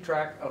going to keep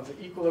track of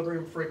the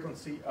equilibrium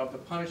frequency of the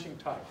punishing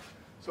type.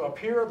 So up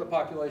here the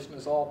population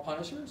is all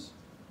punishers,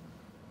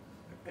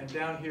 and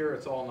down here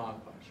it's all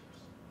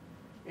non-punishers.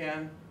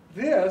 And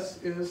this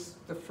is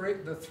the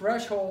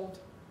threshold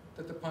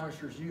that the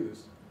punishers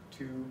use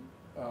to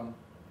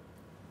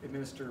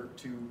administer,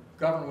 to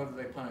govern whether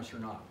they punish or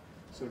not.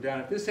 So down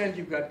at this end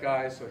you've got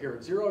guys, so here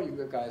at 0 you've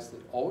got guys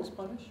that always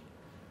punish,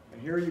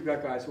 and here you've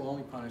got guys who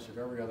only punish if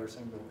every other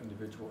single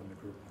individual in the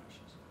group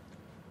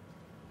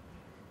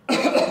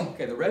punishes.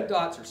 Okay, the red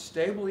dots are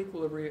stable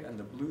equilibria and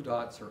the blue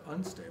dots are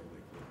unstable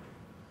equilibria.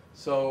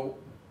 So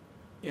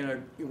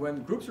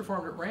when groups are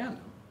formed at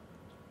random,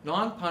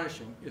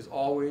 non-punishing is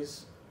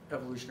always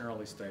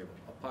evolutionarily stable.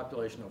 A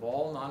population of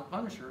all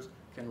non-punishers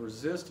can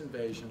resist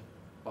invasion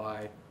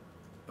by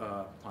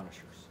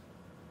punishers.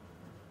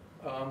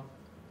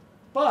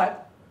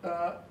 But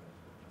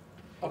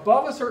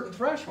above a certain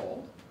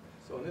threshold,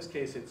 so in this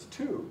case it's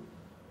 2,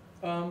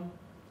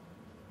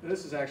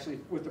 this is actually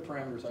with the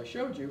parameters I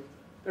showed you,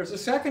 there's a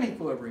second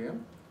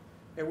equilibrium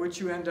in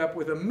which you end up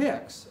with a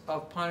mix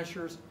of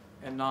punishers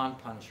and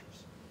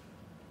non-punishers.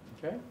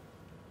 Okay?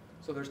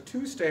 So there's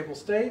 2 stable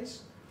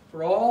states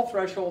for all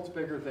thresholds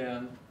bigger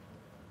than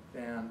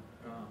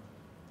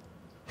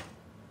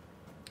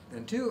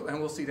 2, and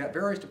we'll see that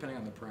varies depending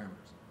on the parameters.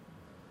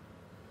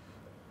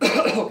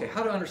 Okay,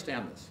 how to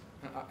understand this?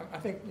 I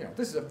think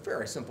this is a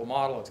very simple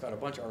model. It's got a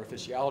bunch of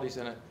artificialities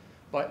in it,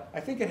 but I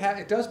think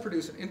it does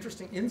produce an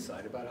interesting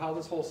insight about how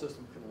this whole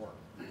system can work.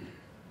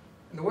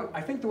 And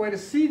I think the way to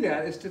see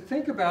that is to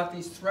think about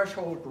these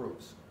threshold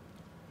groups.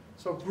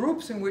 So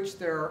groups in which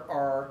there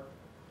are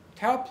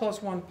tau plus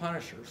 1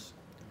 punishers,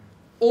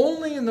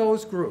 only in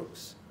those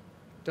groups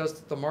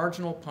does the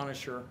marginal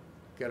punisher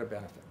get a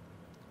benefit.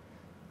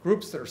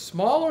 Groups that are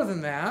smaller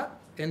than that,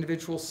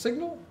 individuals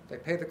signal, they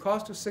pay the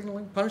cost of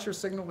signaling, punishers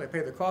signal, they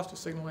pay the cost of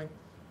signaling,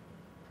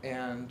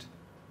 and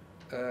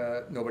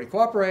nobody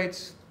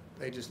cooperates,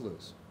 they just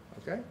lose.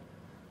 Okay?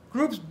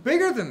 Groups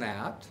bigger than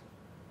that,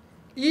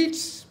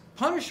 each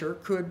punisher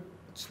could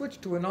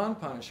switch to a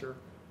non-punisher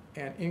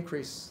and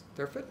increase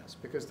their fitness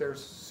because they're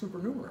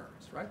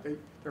supernumeraries, right?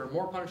 There are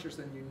more punishers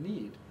than you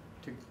need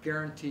to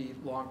guarantee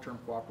long-term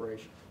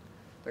cooperation.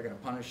 They're going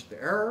to punish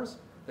the errors.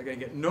 They're going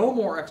to get no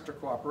more extra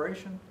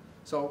cooperation.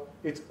 So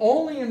it's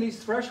only in these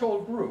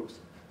threshold groups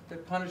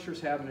that punishers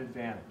have an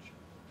advantage.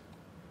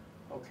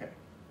 Okay.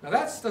 Now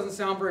that doesn't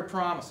sound very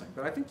promising,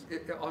 but I think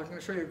I'm going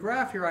to show you a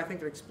graph here. I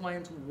think it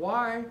explains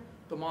why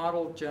the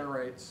model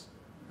generates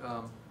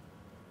a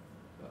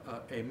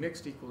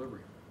mixed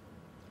equilibrium.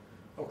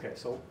 Okay,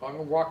 so I'm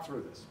going to walk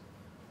through this.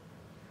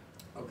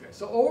 Okay,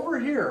 so over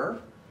here,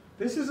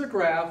 this is a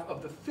graph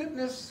of the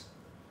fitness.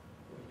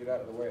 Let me get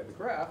out of the way of the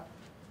graph.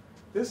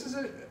 This is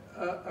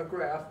a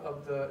graph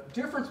of the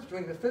difference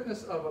between the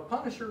fitness of a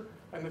punisher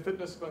and the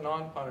fitness of a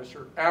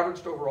non-punisher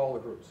averaged over all the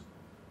groups.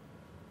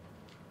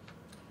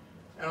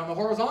 And on the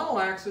horizontal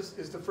axis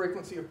is the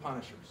frequency of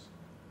punishers.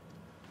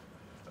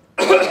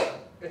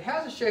 It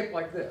has a shape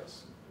like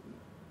this.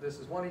 This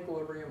is one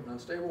equilibrium, an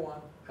unstable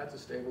one. That's a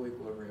stable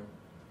equilibrium.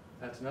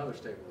 That's another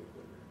stable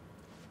equilibrium.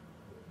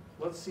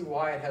 Let's see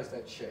why it has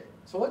that shape.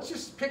 So let's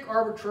just pick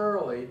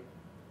arbitrarily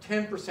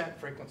 10%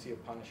 frequency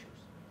of punishers.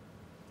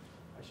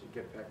 I should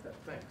get back that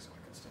thing so I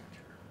can stand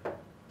here.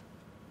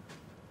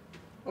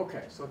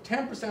 Okay, so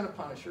 10% of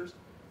punishers.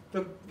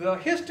 The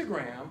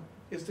histogram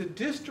is the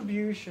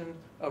distribution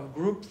of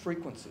group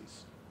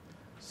frequencies.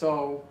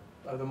 So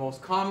the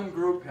most common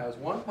group has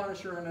 1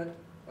 punisher in it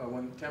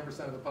when 10%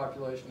 of the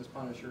population is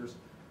punishers.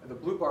 And the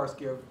blue bars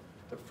give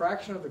the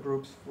fraction of the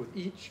groups with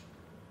each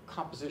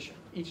composition,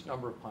 each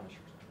number of punishers.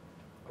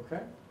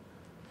 Okay?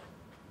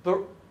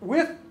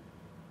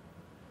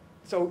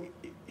 So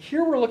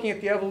here we're looking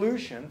at the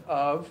evolution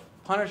of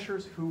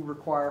punishers who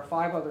require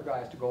 5 other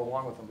guys to go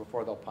along with them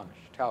before they'll punish.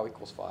 Tau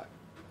equals 5.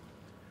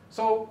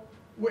 So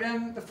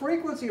when the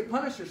frequency of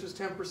punishers is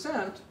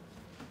 10%,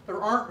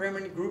 there aren't very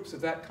many groups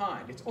of that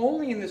kind. It's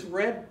only in this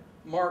red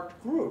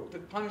marked group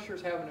that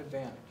punishers have an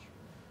advantage.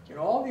 In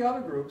all the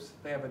other groups,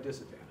 they have a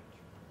disadvantage.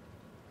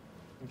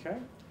 Okay?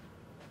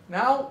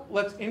 Now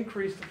let's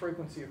increase the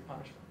frequency of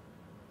punishment.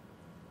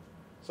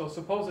 So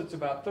suppose it's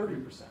about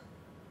 30%.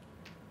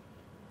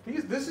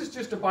 This is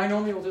just a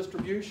binomial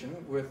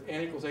distribution with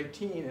n equals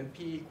 18 and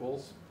p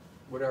equals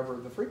whatever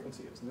the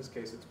frequency is. In this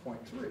case, it's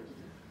 0.3.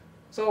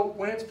 So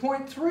when it's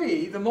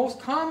 0.3, the most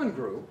common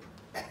group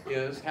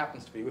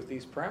happens to be, with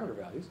these parameter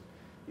values,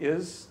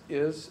 is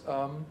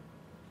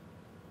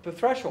the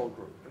threshold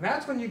group. And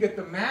that's when you get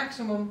the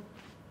maximum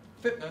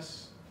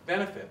fitness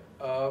benefit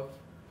of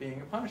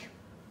being a punisher.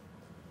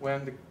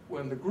 When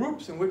the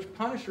groups in which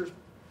punishers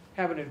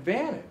have an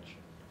advantage,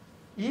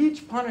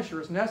 each punisher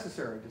is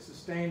necessary to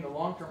sustain the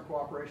long-term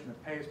cooperation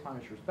that pays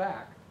punishers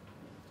back.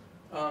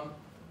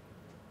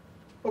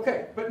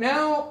 Okay, but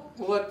now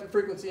we'll let the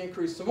frequency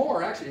increase some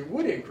more. Actually, it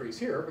would increase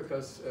here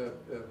because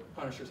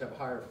punishers have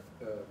higher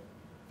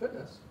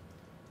fitness.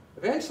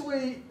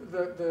 Eventually,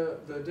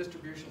 the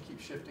distribution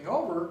keeps shifting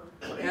over,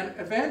 and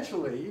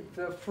eventually,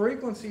 the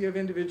frequency of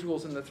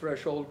individuals in the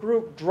threshold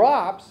group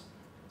drops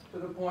to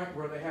the point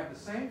where they have the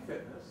same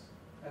fitness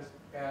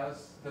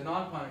as the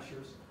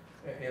non-punishers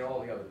in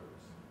all the other groups.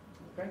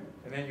 Okay?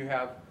 And then you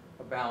have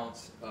a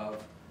balance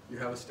of, you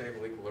have a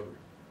stable equilibrium.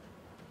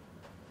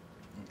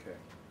 Okay.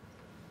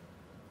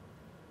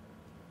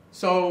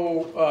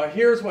 So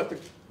here's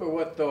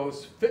what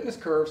those fitness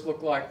curves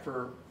look like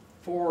for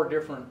 4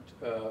 different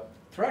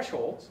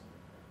thresholds.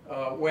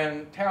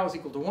 When tau is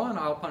equal to 1,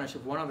 I'll punish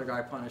if one other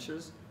guy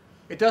punishes.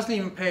 It doesn't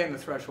even pay in the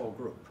threshold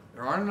group.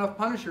 There aren't enough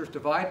punishers.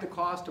 Divide the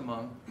cost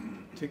among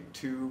to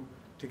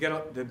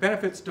get the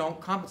benefits don't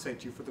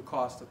compensate you for the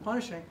cost of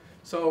punishing.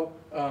 So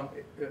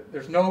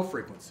there's no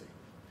frequency.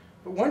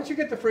 But once you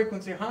get the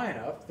frequency high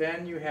enough,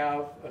 then you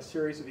have a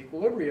series of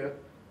equilibria,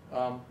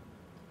 an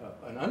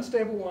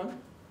unstable one,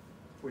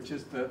 which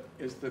is the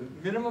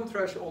minimum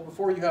threshold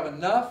before you have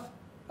enough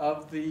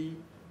of the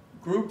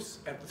groups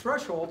at the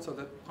threshold so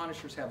that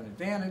punishers have an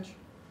advantage,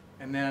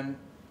 and then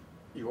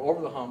you go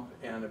over the hump,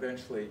 and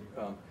eventually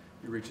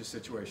you reach a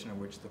situation in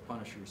which the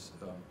punishers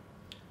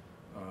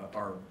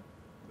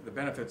the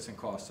benefits and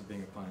costs of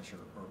being a punisher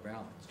are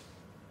balanced.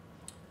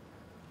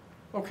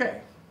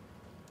 Okay,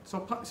 so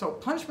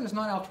punishment is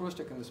not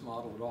altruistic in this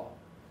model at all.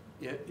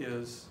 It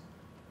is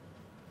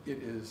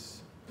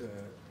if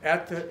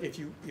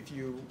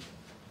you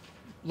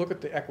look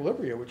at the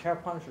equilibria, which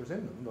have punishers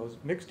in them, those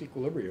mixed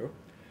equilibria,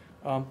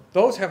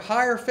 those have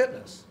higher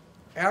fitness,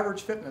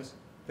 average fitness,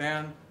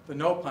 than the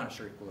no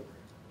punisher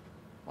equilibria.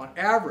 On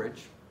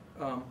average,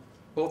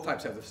 both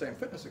types have the same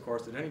fitness, of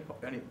course, at any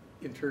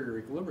interior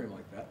equilibrium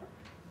like that.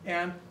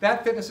 And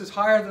that fitness is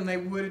higher than they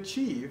would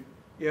achieve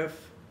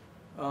if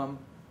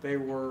they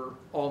were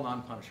all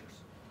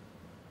non-punishers.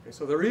 Okay,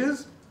 so there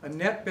is a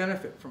net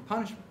benefit from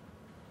punishment.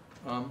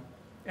 And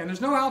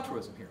there's no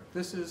altruism here.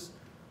 This is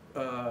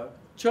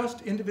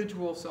just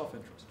individual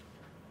self-interest.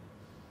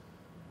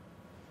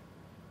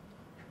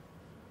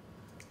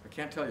 I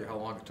can't tell you how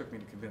long it took me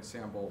to convince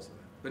Sam Bowles of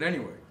that. But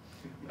anyway,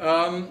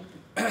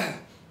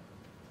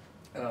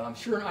 I'm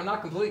sure I'm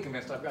not completely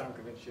convinced. I've got him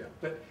convinced yet.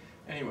 But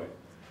anyway.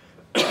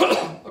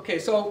 Okay,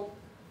 so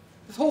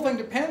this whole thing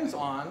depends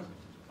on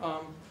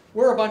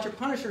we're a bunch of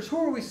punishers. Who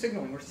are we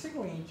signaling? We're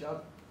signaling each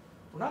other.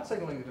 We're not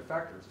signaling the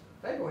defectors.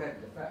 They go ahead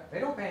and defect. They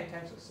don't pay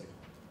attention to signaling.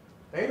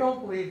 They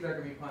don't believe they're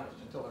going to be punished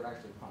until they're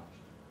actually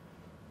punished.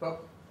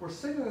 But we're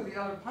signaling the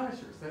other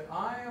punishers that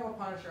I am a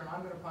punisher and I'm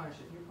going to punish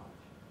if you punish.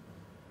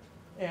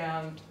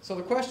 And so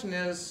the question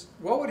is,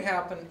 what would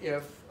happen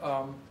if,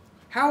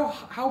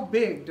 how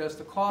big does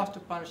the cost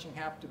of punishing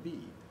have to be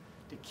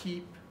to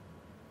keep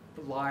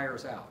the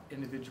liars out,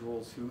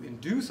 individuals who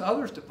induce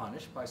others to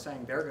punish by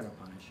saying they're going to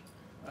punish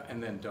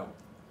and then don't?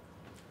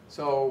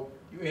 So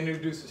you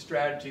introduce a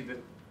strategy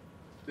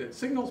that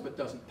signals but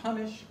doesn't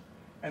punish,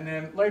 and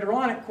then later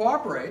on it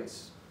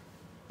cooperates,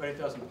 but it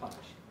doesn't punish.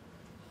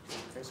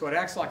 Okay, so it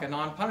acts like a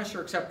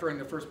non-punisher except during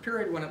the first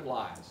period when it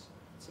lies.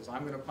 It says,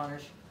 I'm going to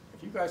punish.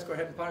 If you guys go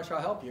ahead and punish,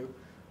 I'll help you,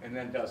 and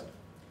then doesn't.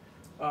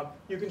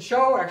 You can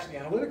show actually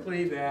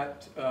analytically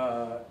that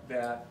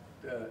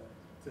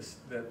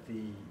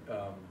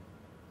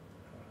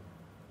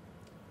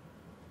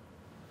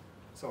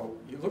so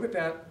you look at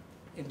that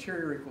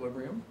interior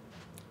equilibrium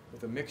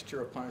with a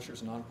mixture of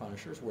punishers and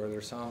non-punishers where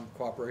there's some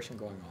cooperation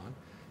going on,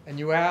 and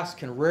you ask,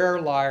 can rare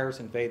liars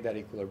invade that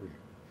equilibrium?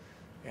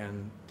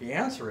 And the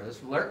answer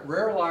is,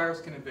 rare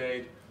liars can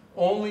invade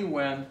only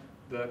when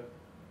the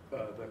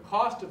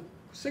cost of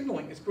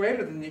signaling is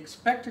greater than the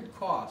expected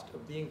cost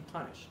of being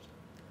punished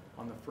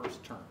on the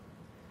first term.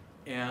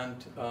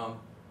 And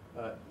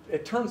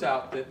it turns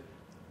out that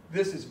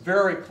this is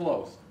very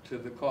close to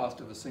the cost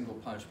of a single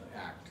punishment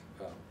act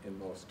in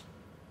most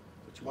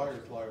situations.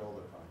 Liars lie all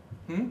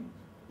the time.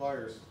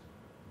 Liars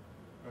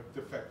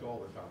defect all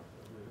the time.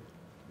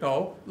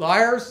 No,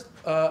 liars,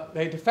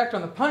 they defect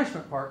on the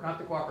punishment part, not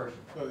the cooperation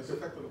part. No, they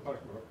defect on the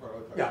punishment part all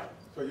the time. Yeah.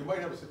 So you might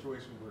have a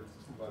situation where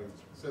somebody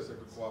says they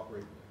could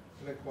cooperate,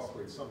 and then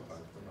cooperates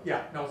sometimes, but not.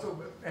 Yeah, no,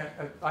 so and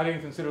I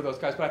didn't consider those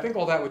guys, but I think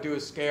all that would do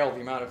is scale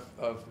the amount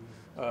of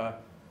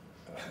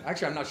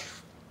actually, I'm not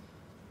sure.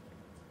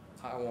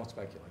 I won't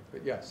speculate,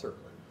 but yeah,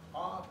 certainly.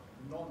 Are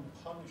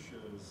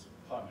non-punishers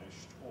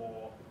punished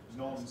or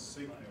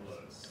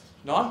non-signalers?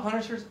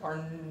 Non-punishers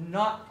are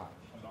not punished.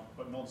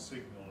 But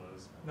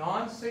non-signalers?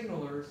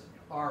 Non-signalers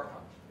are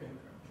punished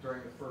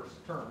during the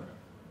first term.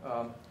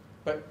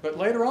 But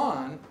later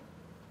on,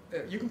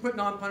 you can put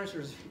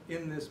non-punishers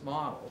in this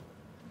model,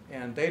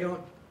 and they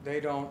don't,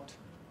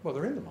 well,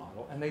 they're in the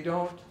model, and they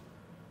don't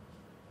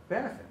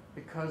benefit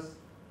because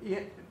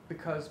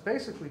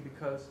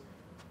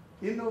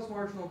in those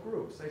marginal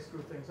groups, they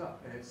screw things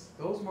up. And it's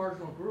those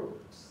marginal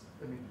groups,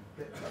 I mean,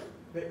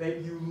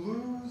 you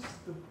lose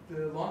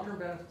the long-term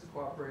benefits of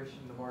cooperation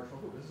in the marginal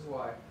group. This is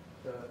why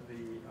the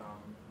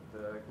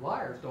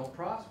liars don't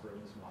prosper in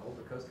this model,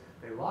 because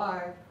they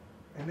lie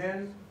And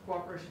then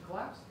cooperation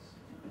collapses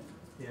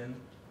in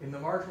the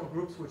marginal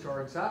groups, which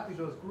are exactly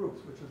those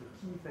groups, which are the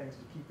key things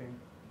to keeping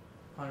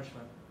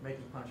punishment,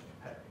 making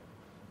punishment pay.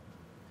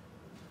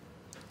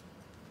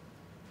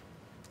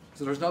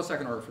 So there's no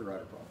second order free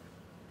rider problem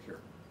here.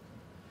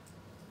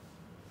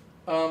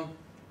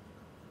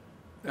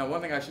 Now,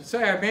 one thing I should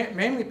say, I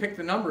mainly picked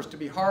the numbers to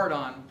be hard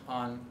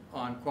on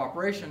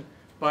cooperation,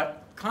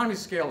 but economies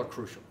of scale are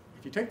crucial.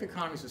 If you take the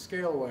economies of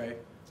scale away,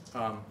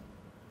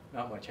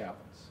 not much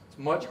happens. It's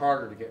much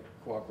harder to get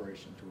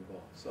cooperation to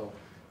evolve. So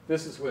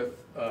this is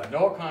with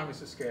no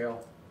economies of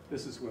scale.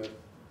 This is with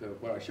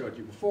what I showed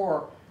you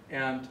before,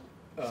 and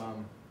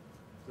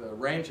the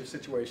range of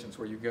situations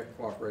where you get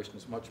cooperation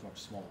is much, much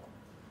smaller.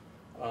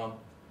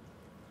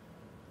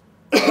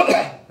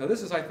 Now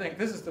this is, I think,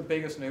 this is the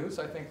biggest news,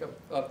 I think,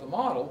 of the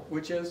model,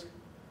 which is,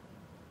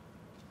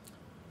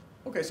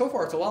 okay, so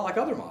far it's a lot like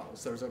other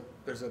models. There's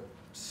a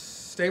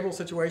stable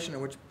situation in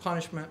which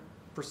punishment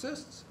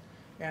persists,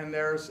 and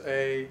there's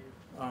a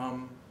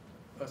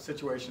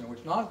situation in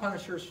which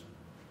non-punishers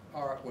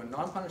are, when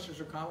non-punishers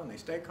are common, they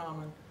stay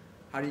common.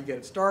 How do you get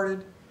it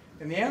started?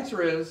 And the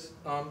answer is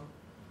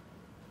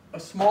a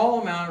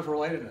small amount of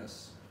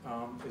relatedness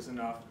is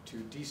enough to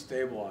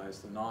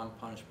destabilize the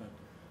non-punishment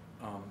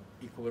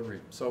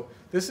equilibrium. So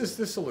this is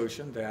the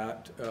solution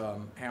that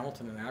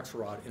Hamilton and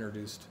Axelrod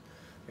introduced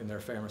in their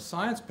famous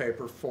science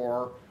paper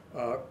for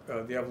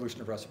the evolution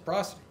of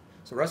reciprocity.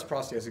 So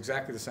reciprocity has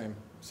exactly the same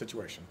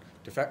situation.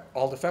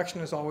 All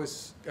defection is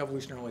always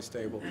evolutionarily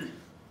stable.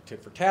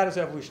 Tit for tat is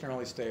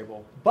evolutionarily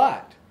stable,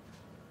 but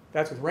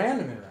that's with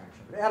random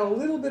interaction. But add a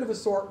little bit of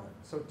assortment.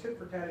 So tit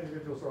for tat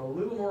individuals are a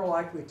little more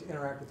likely to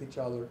interact with each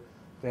other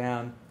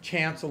than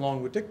chance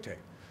alone would dictate.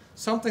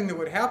 Something that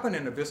would happen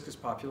in a viscous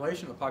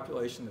population, a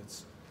population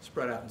that's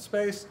spread out in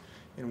space,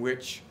 in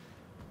which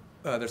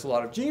there's a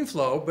lot of gene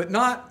flow, but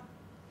not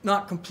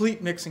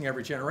complete mixing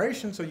every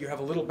generation, so you have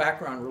a little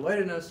background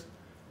relatedness,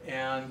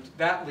 and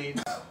that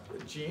leads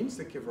genes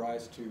that give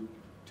rise to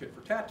tit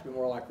for tat to be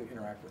more likely to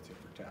interact with tit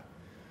for tat.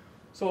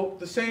 So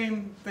the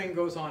same thing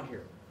goes on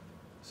here.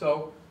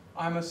 So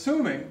I'm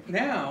assuming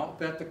now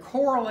that the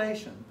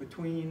correlation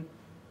between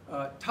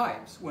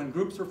types when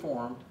groups are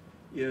formed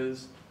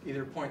is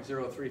either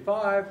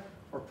 0.035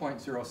 or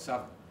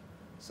 0.07.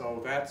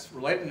 So that's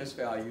relatedness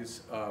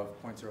values of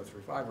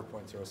 0.035 or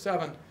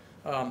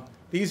 0.07.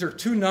 These are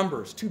two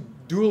numbers, two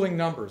dueling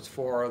numbers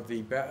for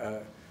the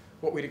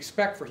what we'd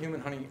expect for human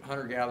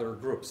hunter-gatherer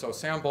groups. So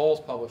Sam Bowles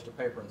published a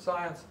paper in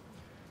Science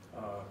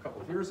a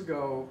couple of years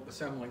ago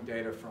assembling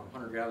data from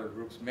hunter-gatherer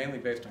groups, mainly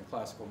based on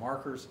classical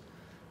markers,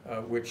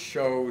 which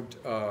showed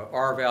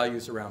R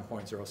values around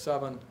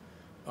 0.07.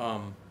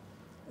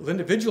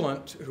 Linda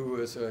Vigilant, who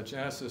is a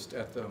geneticist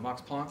at the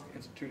Max Planck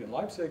Institute in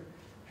Leipzig,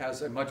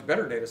 has a much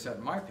better data set,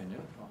 in my opinion,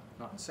 well,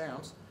 not in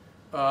Sam's,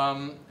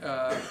 a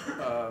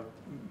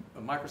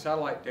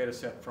microsatellite data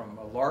set from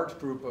a large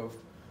group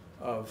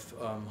of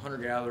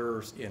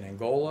hunter-gatherers in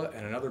Angola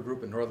and another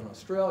group in northern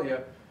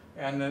Australia.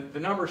 And the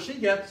numbers she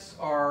gets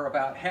are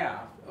about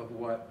half of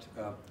what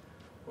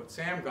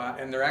Sam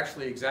got, and they're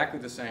actually exactly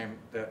the same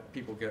that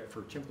people get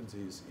for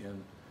chimpanzees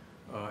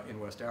in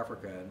West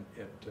Africa and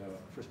at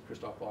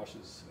Christoph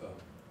Bosch's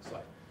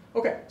site.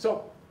 Okay,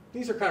 so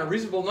these are kind of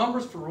reasonable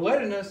numbers for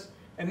relatedness.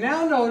 And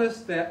now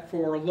notice that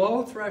for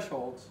low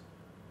thresholds,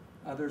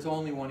 there's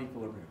only one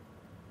equilibrium.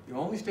 The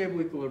only stable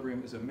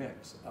equilibrium is a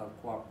mix of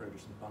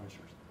cooperators and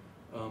punishers.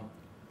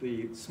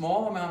 The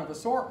small amount of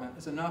assortment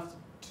is enough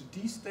to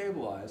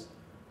destabilize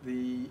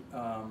the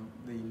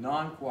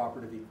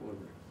non-cooperative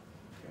equilibrium.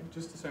 Okay?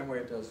 Just the same way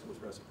it does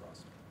with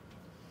reciprocity.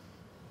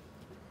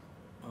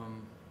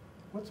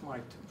 What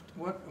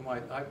am I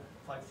 5-6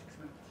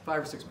 minutes.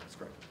 5 or 6 minutes,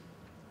 great.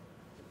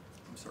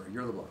 I'm sorry,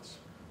 you're the boss.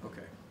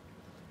 Okay.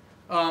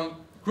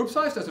 Group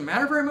size doesn't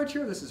matter very much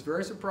here. This is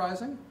very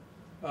surprising.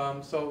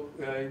 So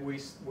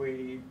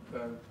we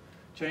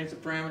changed the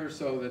parameters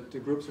so that the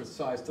groups are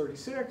size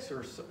 36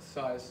 or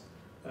size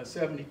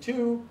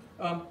 72.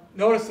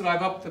 Notice that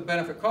I've upped the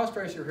benefit-cost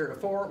ratio here to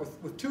 4.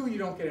 With 2, you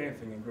don't get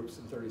anything in groups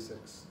in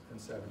 36 and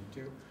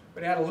 72.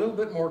 But add a little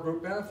bit more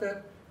group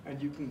benefit,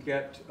 and you can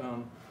get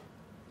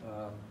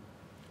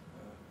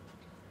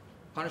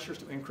punishers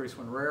to increase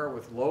when rare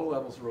with low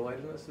levels of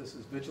relatedness. This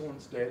is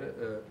Vigilance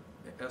data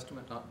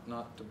estimate,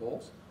 not to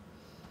Bowles.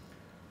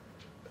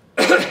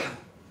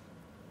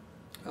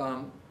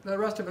 The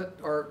rest of it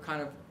are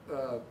kind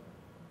of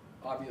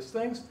obvious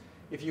things.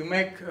 If you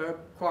make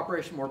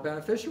cooperation more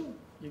beneficial,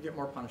 you get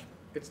more punishment.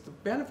 It's the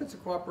benefits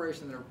of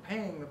cooperation that are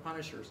paying the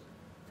punishers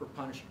for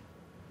punishing.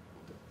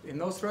 In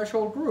those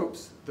threshold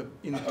groups, the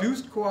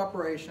induced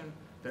cooperation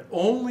that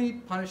only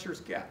punishers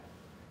get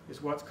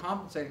is what's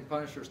compensating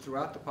punishers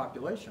throughout the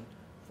population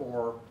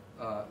for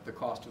the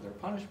cost of their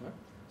punishment.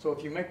 So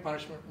if you make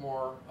punishment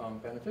more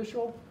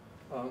beneficial,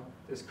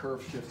 this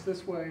curve shifts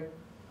this way,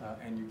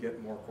 and you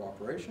get more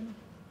cooperation,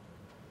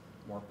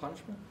 more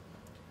punishment.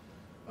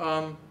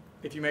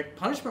 If you make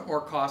punishment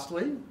more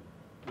costly,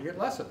 you get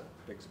less of it.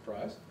 Big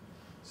surprise.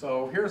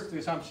 So here's the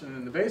assumption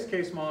in the base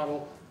case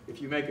model.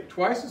 If you make it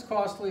twice as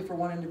costly for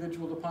one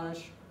individual to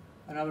punish,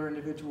 another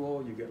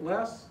individual, you get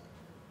less.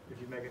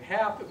 If you make it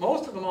half, but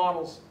most of the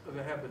models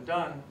that have been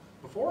done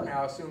before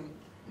now assume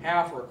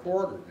half or a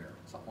quarter there,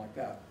 something like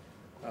that.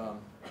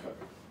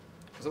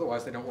 Because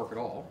otherwise they don't work at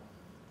all.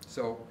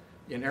 So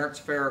in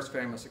Ernst Fair's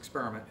famous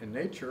experiment in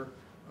Nature,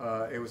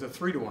 it was a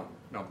 3-to-1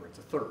 number. It's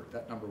a third.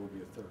 That number would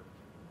be a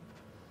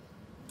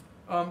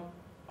third.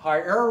 High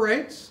error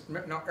rates.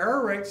 Now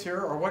error rates here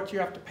are what you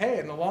have to pay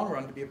in the long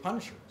run to be a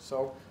punisher.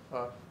 So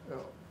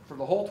for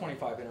the whole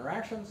 25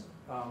 interactions,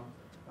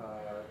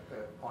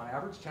 on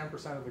average,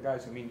 10% of the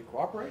guys who mean to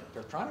cooperate,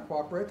 they're trying to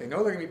cooperate. They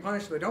know they're going to be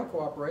punished if they don't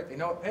cooperate. They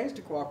know it pays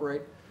to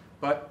cooperate,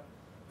 but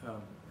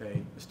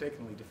they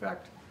mistakenly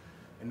defect,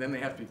 and then they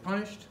have to be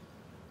punished.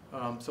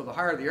 So the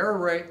higher the error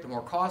rate, the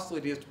more costly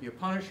it is to be a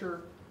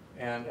punisher.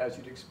 And as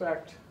you'd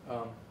expect,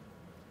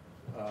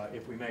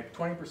 if we make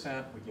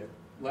 20%, we get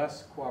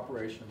less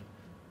cooperation.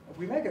 If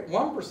we make it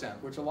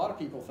 1%, which a lot of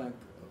people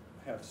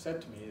have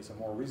said to me is a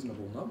more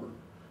reasonable number,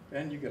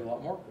 then you get a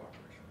lot more cooperation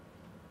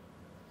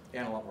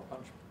and a lot more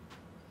punishment.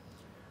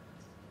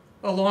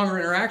 Longer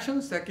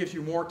interactions, that gives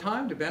you more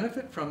time to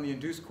benefit from the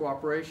induced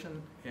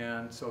cooperation,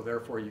 and so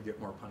therefore you get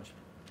more punishment.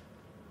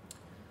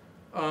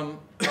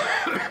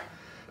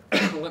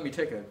 Let me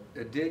take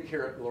a dig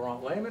here at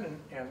Laurent Lehman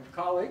and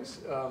colleagues,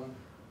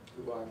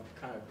 who I'm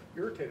kind of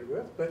irritated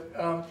with, but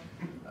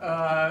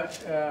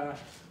that's a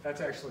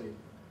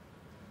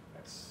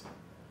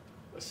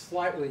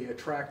slightly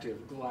attractive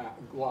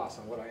gloss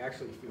on what I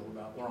actually feel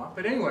about Laurent.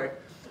 But anyway,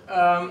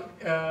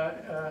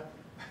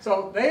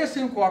 so they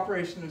assume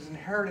cooperation is an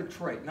inherited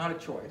trait, not a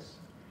choice.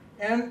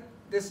 And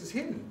this is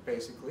hidden,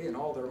 basically, in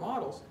all their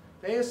models.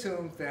 They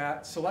assume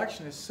that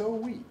selection is so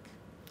weak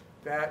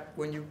that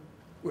when you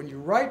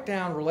write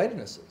down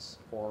relatednesses,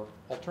 or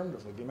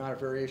alternatively, the amount of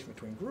variation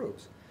between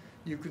groups,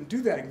 you can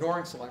do that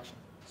ignoring selection.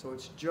 So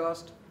it's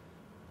just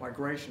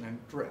migration and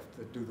drift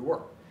that do the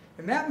work.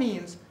 And that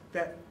means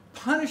that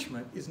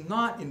punishment is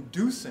not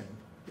inducing,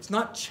 it's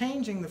not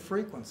changing the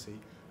frequency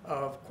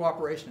of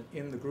cooperation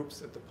in the groups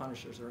that the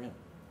punishers are in.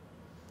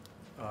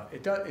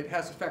 It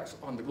has effects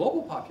on the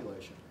global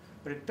population,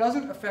 but it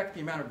doesn't affect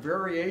the amount of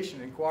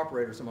variation in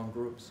cooperators among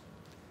groups.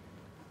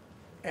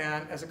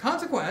 And as a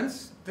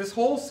consequence, this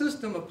whole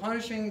system of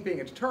punishing,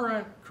 being a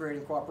deterrent,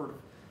 creating cooperative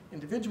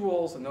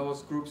individuals, and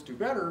those groups do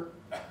better,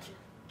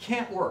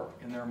 can't work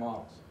in their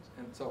models.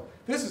 And so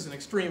this is an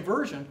extreme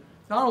version.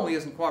 Not only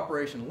isn't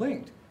cooperation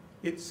linked,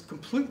 it's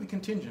completely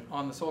contingent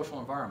on the social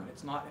environment.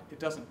 It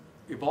doesn't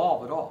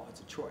evolve at all.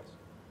 It's a choice.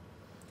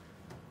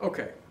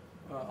 Okay,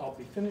 I'll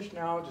be finished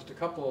now. Just a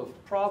couple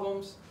of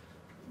problems.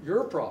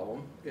 Your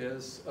problem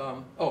is,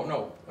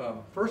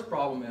 first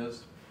problem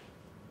is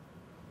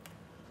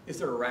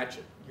there a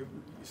ratchet?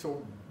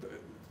 So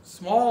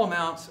small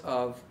amounts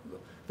of,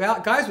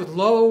 guys with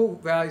low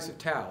values of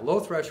tau, low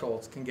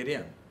thresholds can get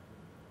in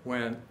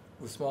with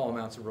small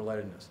amounts of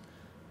relatedness.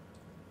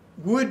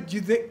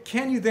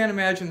 Can you then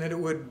imagine that it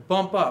would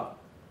bump up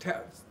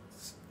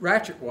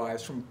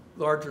ratchet-wise from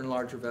larger and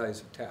larger values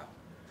of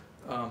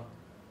tau?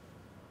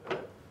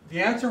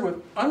 The answer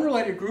with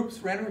unrelated groups,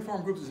 randomly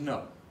formed groups, is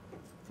no,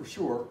 for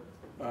sure.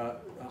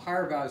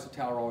 Higher values of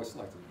tau are always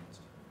selected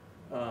against.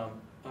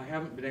 I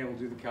haven't been able to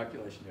do the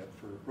calculation yet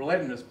for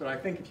relatedness, but I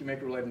think if you make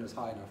relatedness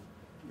high enough,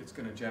 it's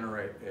going to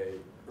generate a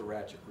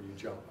ratchet where you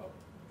jump up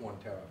one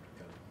tau after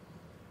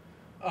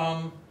the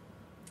other.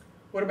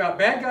 What about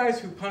bad guys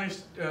who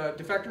punish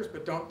defectors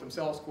but don't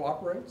themselves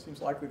cooperate?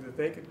 Seems likely that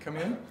they could come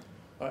in.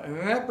 And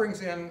then that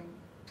brings in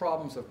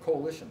problems of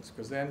coalitions,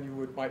 because then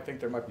you might think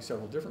there might be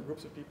several different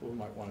groups of people who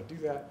might want to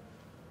do that.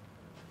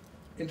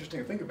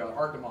 Interesting to think about,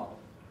 hard to model.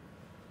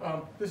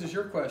 This is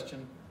your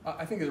question.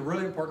 I think it's a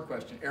really important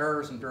question.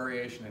 Errors and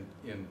variation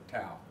in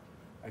tau,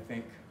 I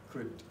think,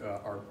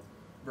 are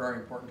very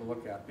important to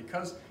look at,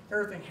 because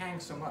everything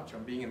hangs so much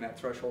on being in that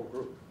threshold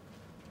group.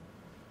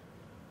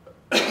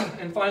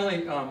 And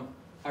finally,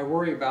 I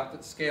worry about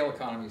the scale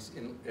economies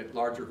at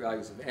larger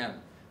values of n.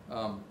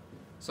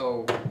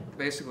 So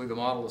basically, the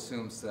model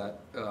assumes that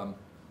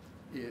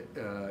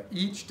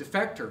each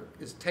defector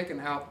is taken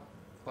out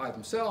by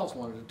themselves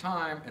one at a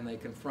time, and they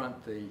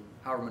confront the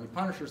however many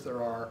punishers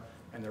there are,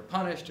 and they're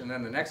punished, and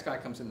then the next guy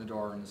comes in the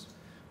door and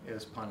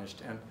is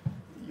punished. And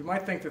you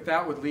might think that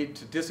that would lead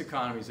to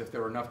diseconomies if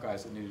there were enough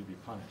guys that needed to be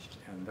punished,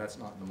 and that's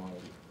not in the model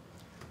either.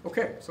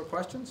 Okay, so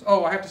questions?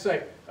 Oh, I have to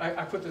say,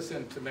 I put this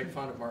in to make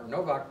fun of Martin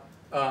Novak.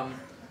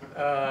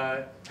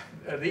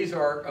 These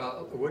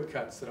are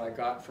woodcuts that I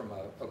got from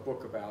a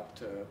book about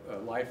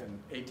life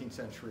in 17th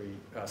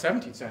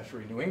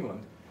century New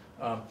England.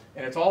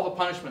 And it's all the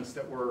punishments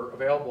that were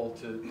available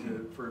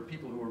for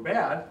people who were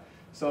bad.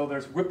 So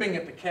there's whipping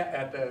at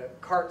the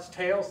cart's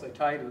tails. They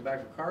tie you to the back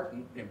of the cart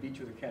and beat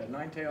you with a cat of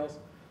nine tails.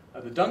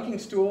 The dunking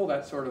stool,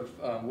 that sort of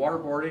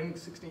waterboarding,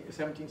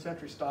 17th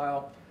century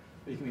style.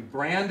 You can be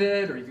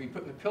branded, or you can be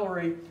put in the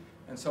pillory.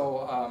 And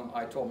so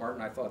I told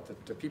Martin I thought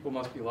that people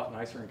must be a lot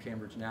nicer in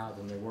Cambridge now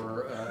than they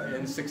were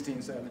in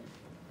 1670.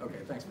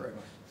 Okay, thanks very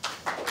much.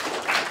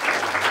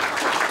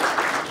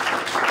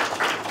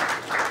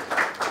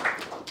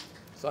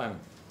 Simon.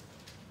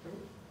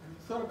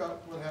 thought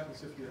about what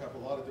happens if you have a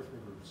lot of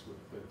different groups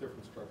with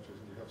different structures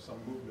and you have some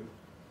movement?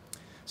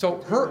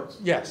 So her,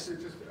 It's yes,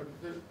 just,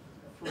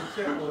 for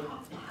example,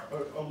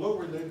 a low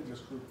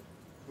relatedness group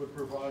would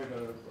provide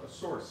a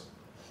source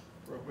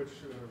from which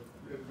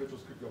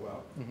individuals could go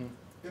out. Mhm.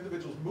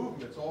 Individuals'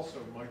 movements also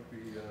might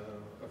be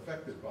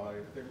affected by,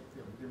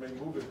 you may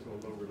move into a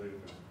low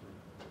relatedness group.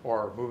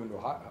 or moving to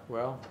a high,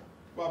 well,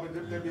 Well, but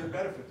there'd be a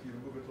benefit to you to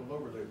move into a low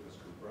relatedness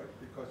group, right?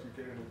 Because you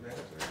get an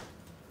advantage there.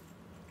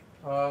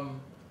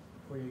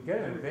 well, you get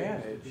an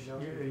advantage.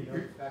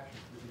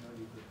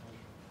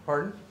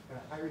 Pardon?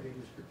 A high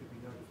relatedness group could be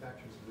known to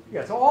factions.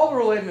 Yeah, so all the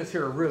relatedness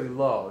here are really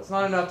low. It's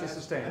not enough to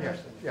sustain. I Yeah,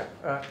 understand.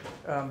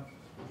 yeah.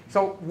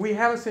 So we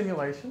have a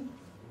simulation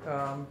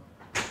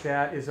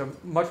that is a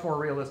much more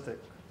realistic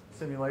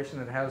simulation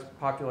that has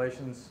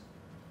populations.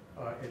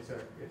 It's a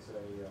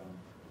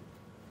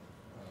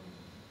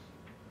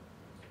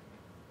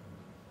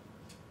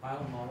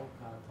island model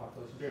kind of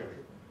population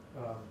structure.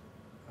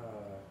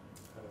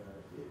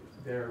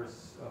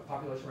 There's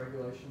population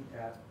regulation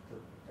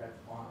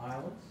on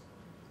islands.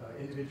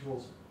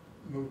 Individuals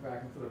move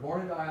back and forth. They're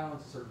born into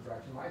islands a certain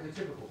fraction. It's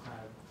a typical kind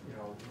of,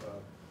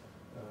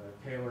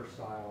 Taylor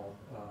style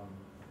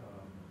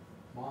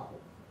model.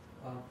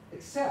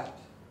 Except,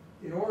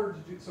 in order to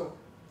do so,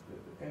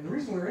 and the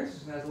reason we're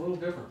interested in that is a little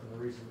different than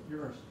the reason that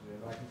you're interested in,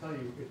 but I can tell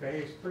you it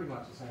behaves pretty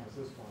much the same as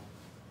this one.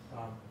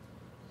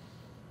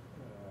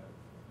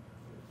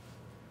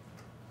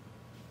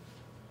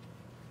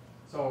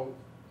 So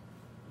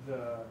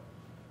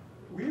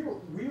we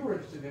were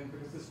interested in,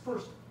 because this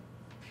first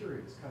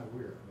period is kind of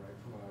weird, right?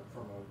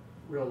 From a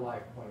real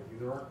life point of view,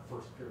 there aren't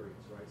first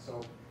periods, right?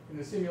 So in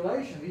the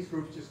simulation, these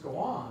groups just go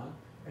on,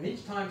 and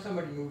each time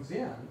somebody moves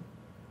in,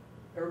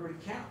 everybody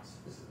counts.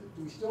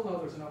 Do we still know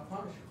there's enough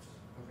punishers?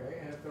 Okay,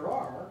 and if there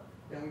are,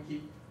 then we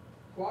keep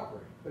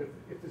cooperating. But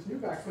if this new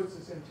guy puts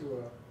us into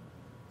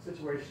a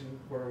situation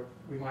where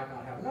we might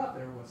not have enough,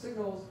 then everyone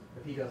signals.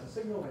 If he doesn't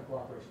signal, then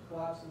cooperation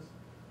collapses.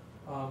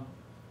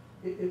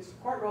 It's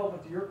quite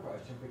relevant to your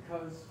question,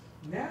 because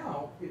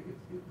now it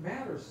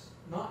matters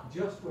not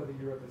just whether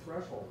you're at the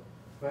threshold,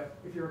 but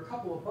if you're a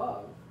couple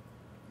above,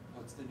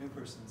 What's the new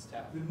person's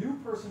tab? the new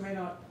person may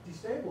not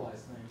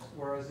destabilize things,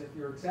 whereas if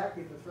you're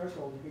exactly at the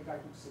threshold, you get guy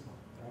keeps signaling,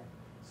 right?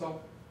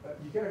 So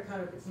you get a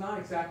kind of, it's not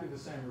exactly the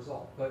same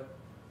result, but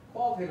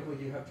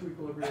qualitatively you have two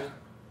equilibria.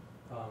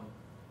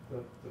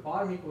 The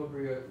bottom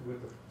equilibria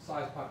with the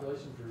size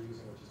population you're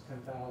using, which is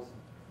 10,000,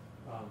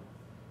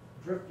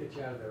 drift gets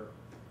you out of there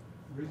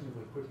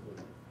reasonably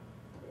quickly.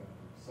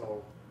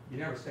 So you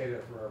never stay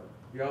there forever.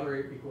 The other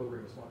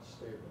equilibrium is much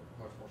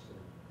more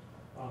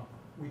stable.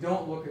 We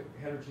don't look at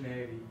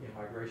heterogeneity in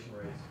migration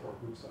rates or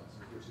group sizes,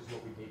 which is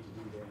what we need to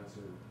do to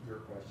answer your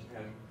question.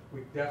 And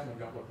we definitely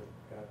don't look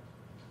at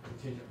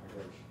contingent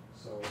migration.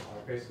 So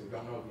I basically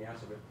don't know the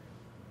answer, but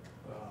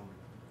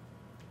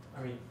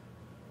I mean,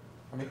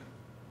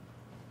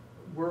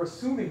 we're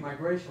assuming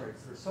migration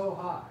rates that are so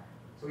high.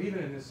 So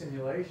even in this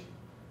simulation,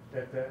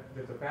 that the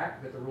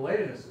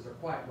relatednesses are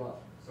quite low.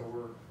 So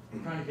we're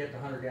trying to get to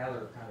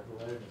hunter-gatherer kind of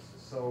relatednesses.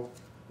 So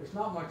there's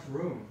not much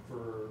room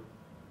for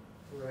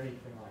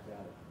anything like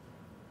that.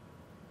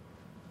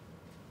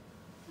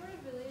 Sort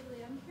of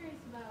relatedly, I'm curious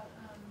about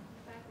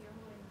the fact that you're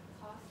holding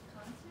cost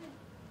constant,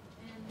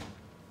 and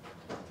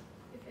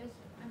if as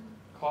I'm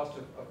Cost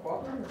of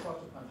cooperating or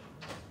cost of punishing?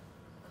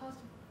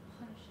 cost of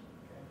punishing,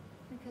 Okay.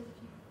 because if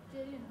you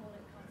didn't hold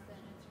it constant,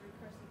 and it's a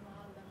recursive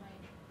model that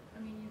might, I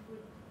mean, you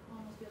would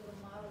almost be able to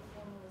model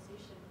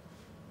formalization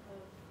of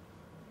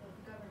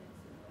governance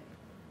in a way.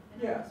 And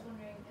Yeah. I'm just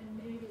wondering, and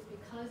maybe it's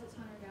because it's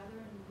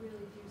hunter-gatherer, and you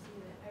really do see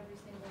that every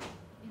single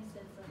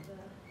instance of the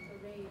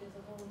raid is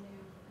a whole new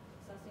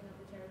sussing of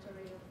the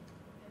territory,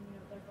 and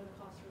therefore the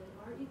costs really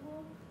are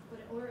equal.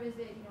 But or is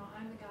it,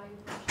 I'm the guy who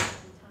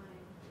punishes every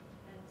time,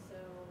 and so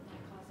my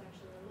costs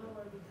actually are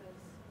lower because.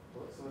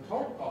 So the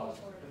total cost,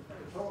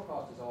 the total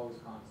cost is always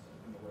constant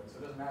in the way. So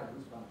it doesn't matter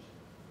who's punishing.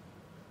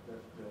 The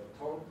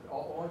total.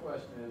 Only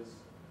question is,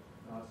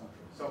 no, that's not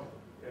true. So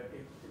there's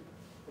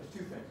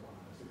two things going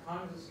on. It's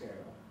economies of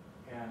scale,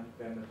 and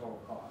then the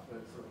total cost,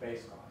 the sort of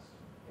base cost.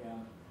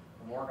 And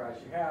the more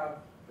guys you have,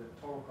 the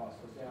total cost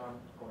goes down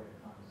according to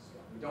economies of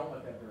scale. We don't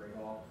let that vary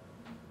at all.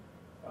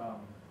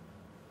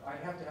 I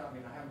haven't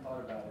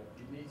thought about it.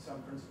 You need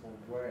some principled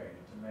way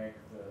to make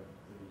the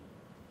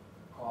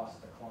cost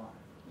decline.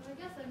 Well, I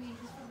guess,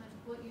 just from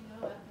what you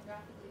know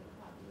ethnographically of the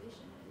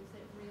population, is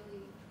it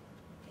really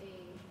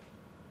a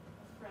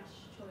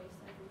fresh choice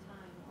every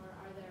time, or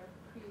are there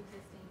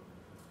pre-existing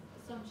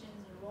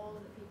assumptions and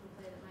roles that people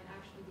play that might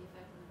actually be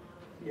affecting the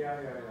model? Yeah.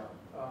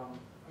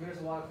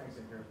 There's a lot of things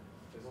in here.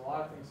 There's a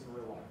lot of things in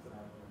real life that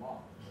aren't in the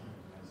model.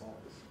 That's all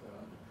this.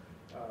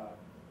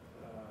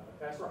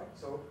 That's right.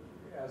 So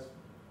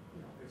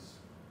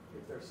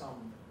if there's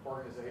some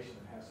organization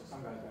that has, so some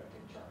guy's got to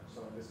take charge.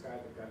 So this guy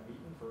that got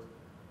beaten for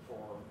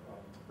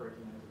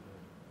breaking into the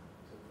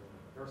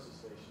nurse's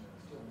station and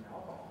stealing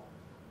alcohol,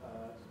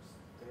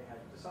 they had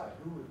to decide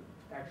who would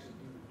actually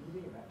do the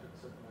beating, and that took a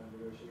certain amount of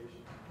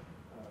negotiation.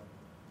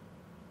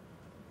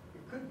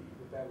 It could be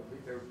that that would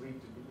lead, there would lead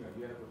to, you know,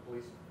 you end up with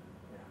policemen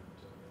and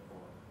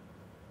or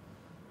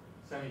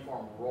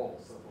semi-formal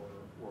roles that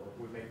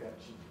would make that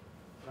cheap.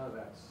 None of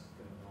that's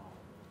in the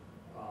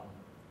model.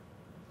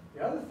 The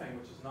other thing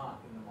which is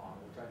not in the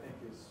model, which I think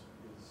is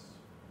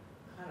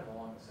kind of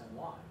along the same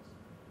lines,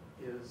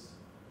 is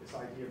this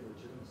idea of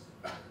legitimacy.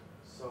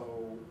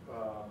 So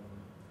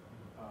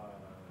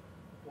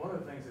one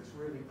of the things that's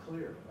really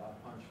clear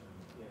about punishment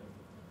in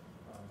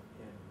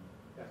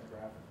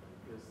ethnographically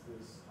is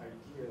this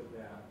idea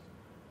that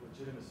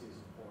legitimacy is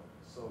important.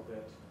 So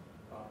that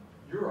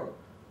you're a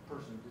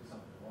person who did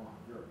something wrong,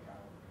 you're a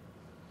coward.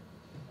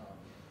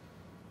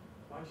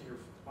 A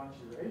bunch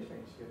of your age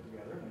mates get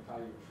together and they tie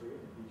you a tree and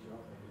they beat you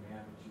up and they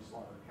demand that you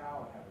slaughter a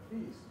cow and have a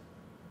feast.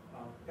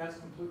 That's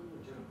completely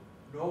legitimate.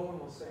 No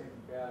one will say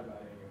anything bad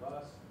about any of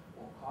us.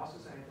 Won't cost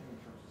us anything in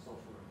terms of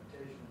social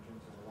reputation, in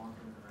terms of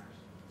long-term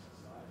interaction in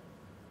society.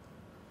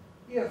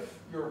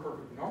 If you're a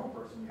perfectly normal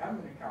person, you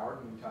haven't been a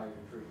coward and we tie you to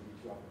a tree and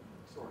beat you up and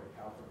extort a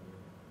cow from you,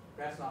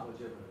 that's not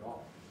legitimate at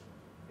all.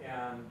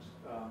 And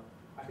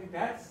I think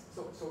that's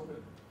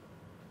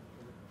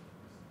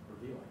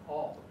revealing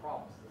all the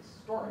problems of this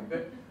story.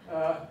 But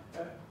I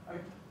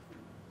mean,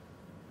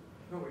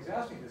 nobody's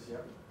asked me this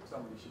yet, but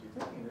somebody should be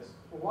thinking this.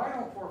 Well, why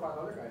don't 4 or 5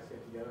 other guys get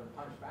together and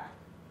punch back?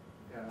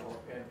 And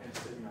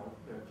say, you know,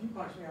 if you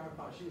punch me, I'm going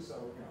to punch you, so,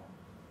 you know,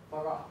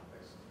 fuck off,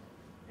 basically.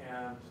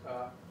 And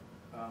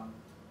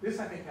this,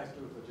 I think, has to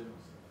do with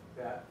legitimacy.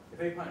 That if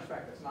they punch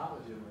back, that's not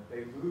legitimate.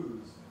 They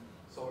lose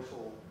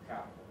social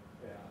capital.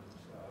 And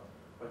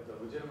but the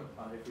legitimate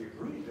fun, if we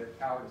agree that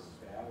cowardice is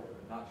bad, or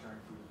that not sharing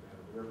food is bad,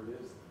 or whatever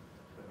it is,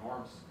 the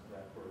norms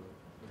that we're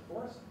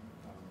enforcing,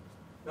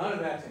 none of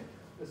that's in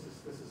here. This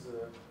is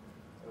a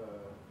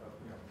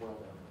you know, well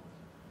done.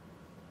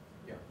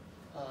 Yeah.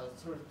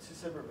 Sort of 2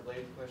 separate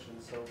related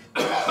questions. So,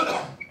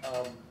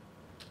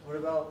 what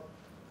about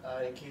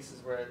in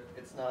cases where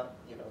it's not,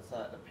 you know, it's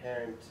not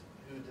apparent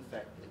who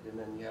defected, and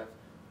then you have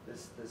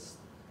this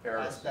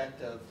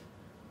aspect of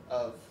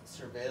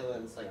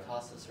surveillance, like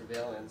cost of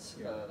surveillance.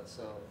 Yeah.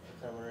 So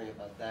I'm kind of wondering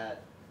about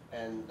that.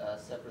 And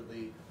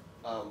separately,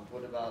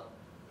 what about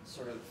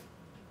sort of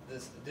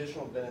this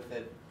additional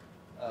benefit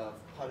of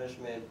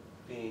punishment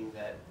being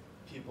that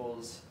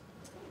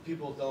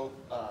people don't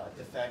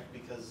defect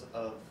because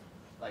of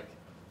like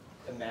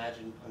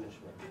imagined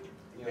punishment.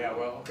 You know? Yeah,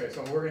 well, okay,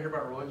 so we're going to hear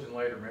about religion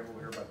later, maybe we'll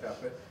hear about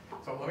that. But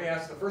so let me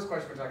ask the first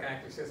question, which I can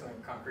actually say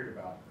something concrete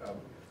about.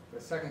 The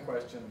second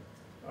question,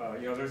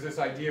 you know, there's this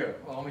idea,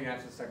 well, let me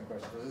answer the second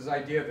question. There's this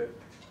idea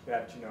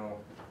that you know,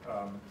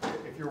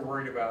 if you're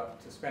worried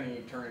about spending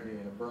eternity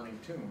in a burning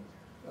tomb,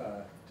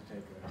 to take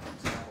an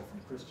example from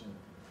Christian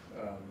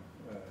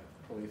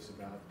beliefs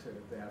about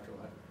the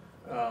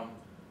afterlife,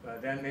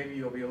 then maybe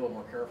you'll be a little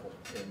more careful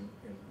in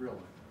real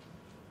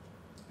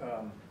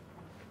life.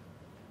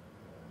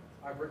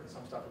 I've written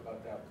some stuff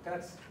about that.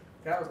 But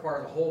that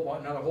requires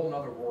another whole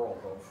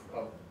world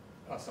of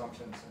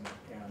assumptions,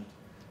 and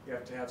you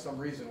have to have some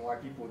reason why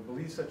people would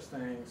believe such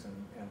things,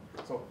 and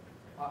so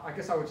I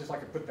guess I would just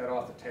like to put that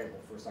off the table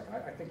for a second.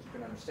 I think you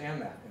can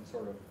understand that in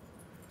sort of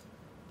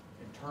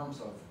in terms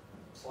of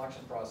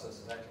selection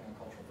processes acting on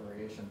cultural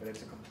variation, but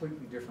it's a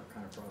completely different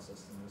kind of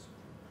process than this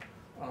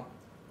one.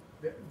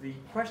 The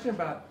question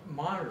about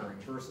monitoring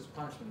versus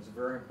punishment is a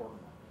very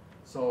important one.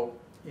 So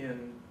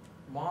in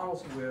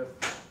models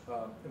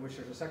in which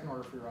there's a second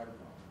order free rider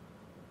problem,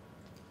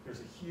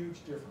 there's a huge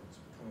difference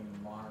between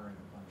monitoring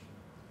and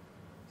punishment.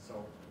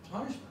 So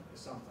punishment is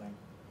something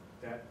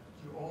that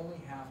you only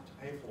have to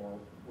pay for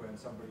when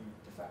somebody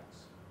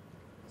defects.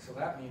 So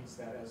that means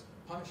that as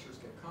punishers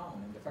get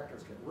common and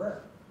defectors get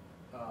rare,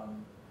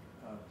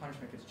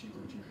 punishment gets cheaper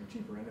and cheaper and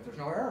cheaper. And if there's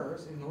no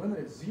errors, in the limit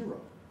it's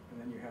 0. And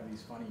then you have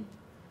these funny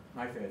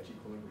knife edge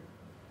equilibrium,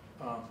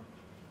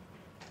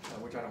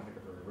 which I don't think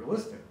are very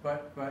realistic.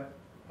 But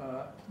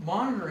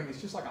monitoring is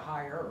just like a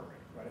high error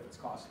rate, right? If it's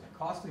costly.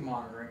 Costly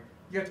monitoring,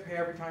 you have to pay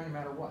every time no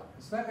matter what.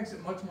 And so that makes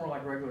it much more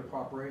like regular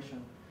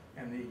cooperation,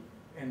 and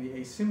the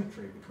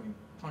asymmetry between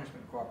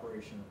punishment and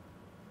cooperation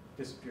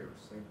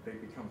disappears. They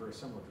become very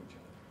similar to each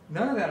other.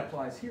 None of that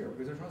applies here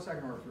because there's no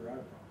second order free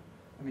rider problem.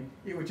 I mean,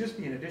 it would just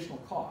be an additional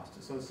cost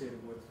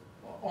associated with,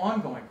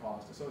 ongoing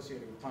cost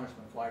associated with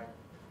punishment, like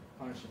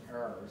punishing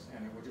errors,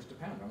 and it would just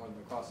depend on whether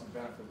the costs and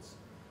benefits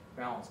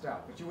balanced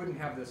out. But you wouldn't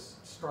have this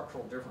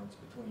structural difference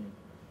between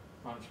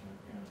punishment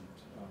and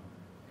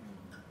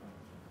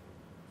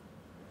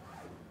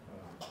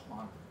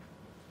monitoring.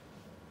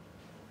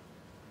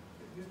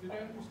 Did I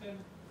understand,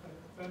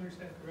 if I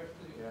understand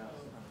correctly, Yeah.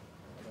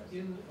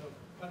 in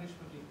a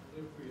punishment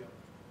equilibrium,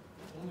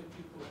 only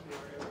people who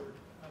are ever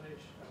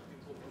punished are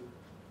people who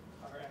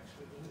are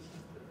actually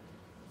innocent?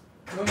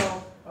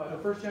 No,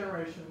 the first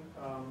generation,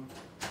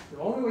 the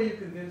only way you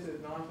convince a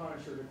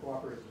non-punisher to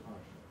cooperate is to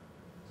punish.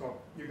 So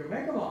you can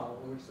make a model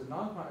in which the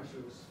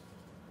non-punishers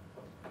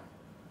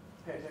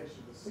pay attention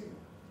to the signal,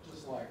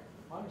 just like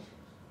the punishers.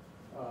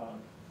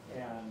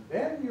 And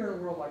then you're in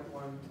a world like the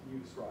one you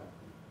described.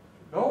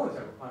 No one's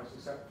ever punished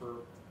except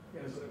for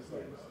innocent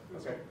slaves.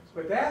 Okay,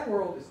 but that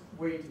world is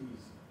way too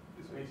easy.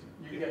 I mean,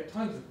 you get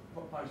tons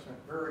of punishment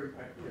very,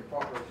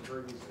 cooperation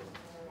very easily.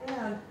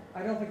 And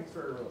I don't think it's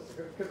very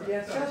realistic, because the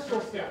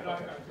ancestral Yeah, no,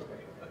 stuff,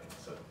 okay,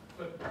 so,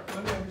 but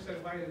let me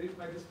understand why it is,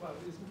 why this one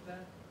isn't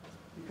that?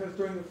 because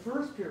during the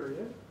first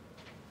period,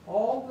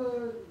 all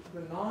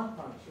the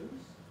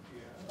non-punishers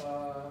Yeah.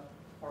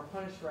 are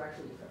punished for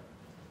actually defecting.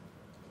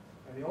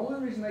 And the only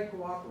reason they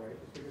cooperate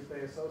is because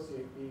they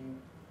associate being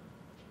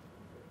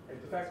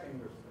defecting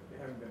with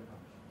having been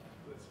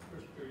punished. That's the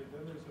first period,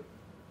 then there's a,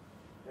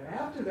 And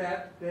after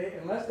that,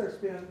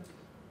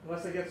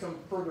 unless they get some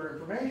further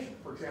information,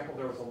 for example,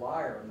 there was a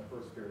liar in the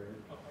first period,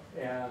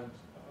 and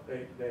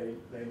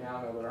they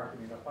now know there aren't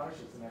going to be enough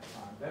punishers the next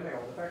time, then they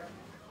all defect.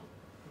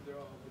 they're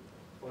all,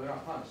 Well, they're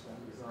not punished then,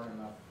 because there aren't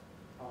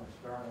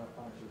enough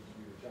punishers to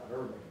do the job.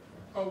 Everybody.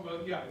 oh,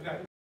 well, yeah,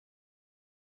 that,